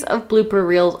series of blooper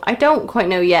reels. I don't quite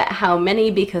know yet how many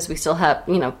because we still have,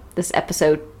 this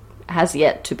episode has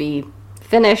yet to be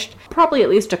finished. Probably at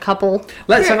least a couple.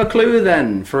 Let's have a clue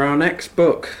then for our next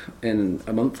book in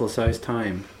a month or so's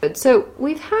time. So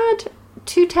we've had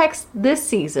 2 texts this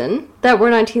season that were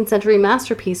 19th century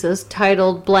masterpieces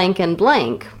titled Blank and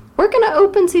Blank. We're going to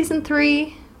open season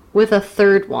 3 with a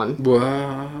third one.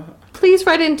 What? Please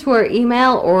write into our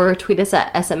email or tweet us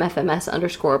at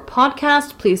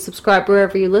smfms_podcast. Please subscribe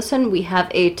wherever you listen. We have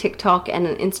a TikTok and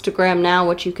an Instagram now,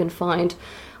 which you can find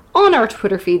on our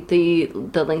Twitter feed. The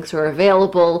links are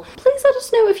available. Please let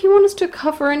us know if you want us to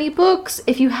cover any books.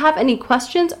 If you have any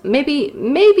questions,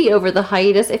 maybe over the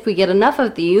hiatus, if we get enough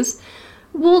of these,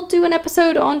 we'll do an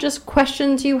episode on just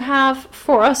questions you have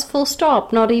for us, full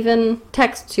stop. Not even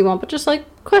texts you want, but just like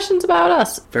questions about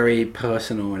us. Very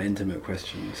personal and intimate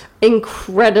questions.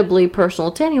 Incredibly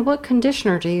personal. Daniel, what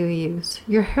conditioner do you use?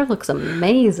 Your hair looks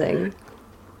amazing.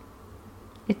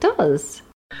 It does.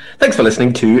 Thanks for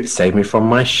listening to Save Me From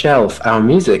My Shelf. Our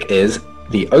music is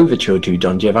The Overture to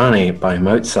Don Giovanni by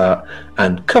Mozart,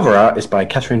 and cover art is by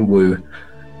Catherine Wu.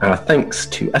 Our thanks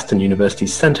to Aston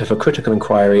University's Centre for Critical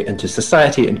Inquiry into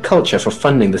Society and Culture for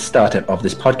funding the startup of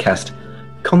this podcast.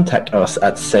 Contact us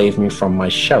at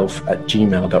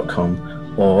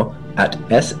savemefrommyshelf@gmail.com or at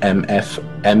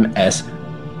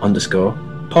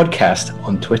smfms_podcast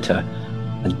on Twitter.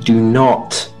 And do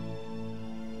not,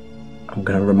 I'm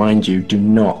going to remind you, do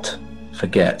not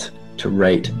forget to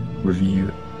rate,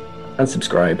 review, and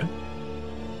subscribe.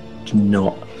 Do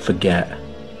not forget.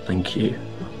 Thank you.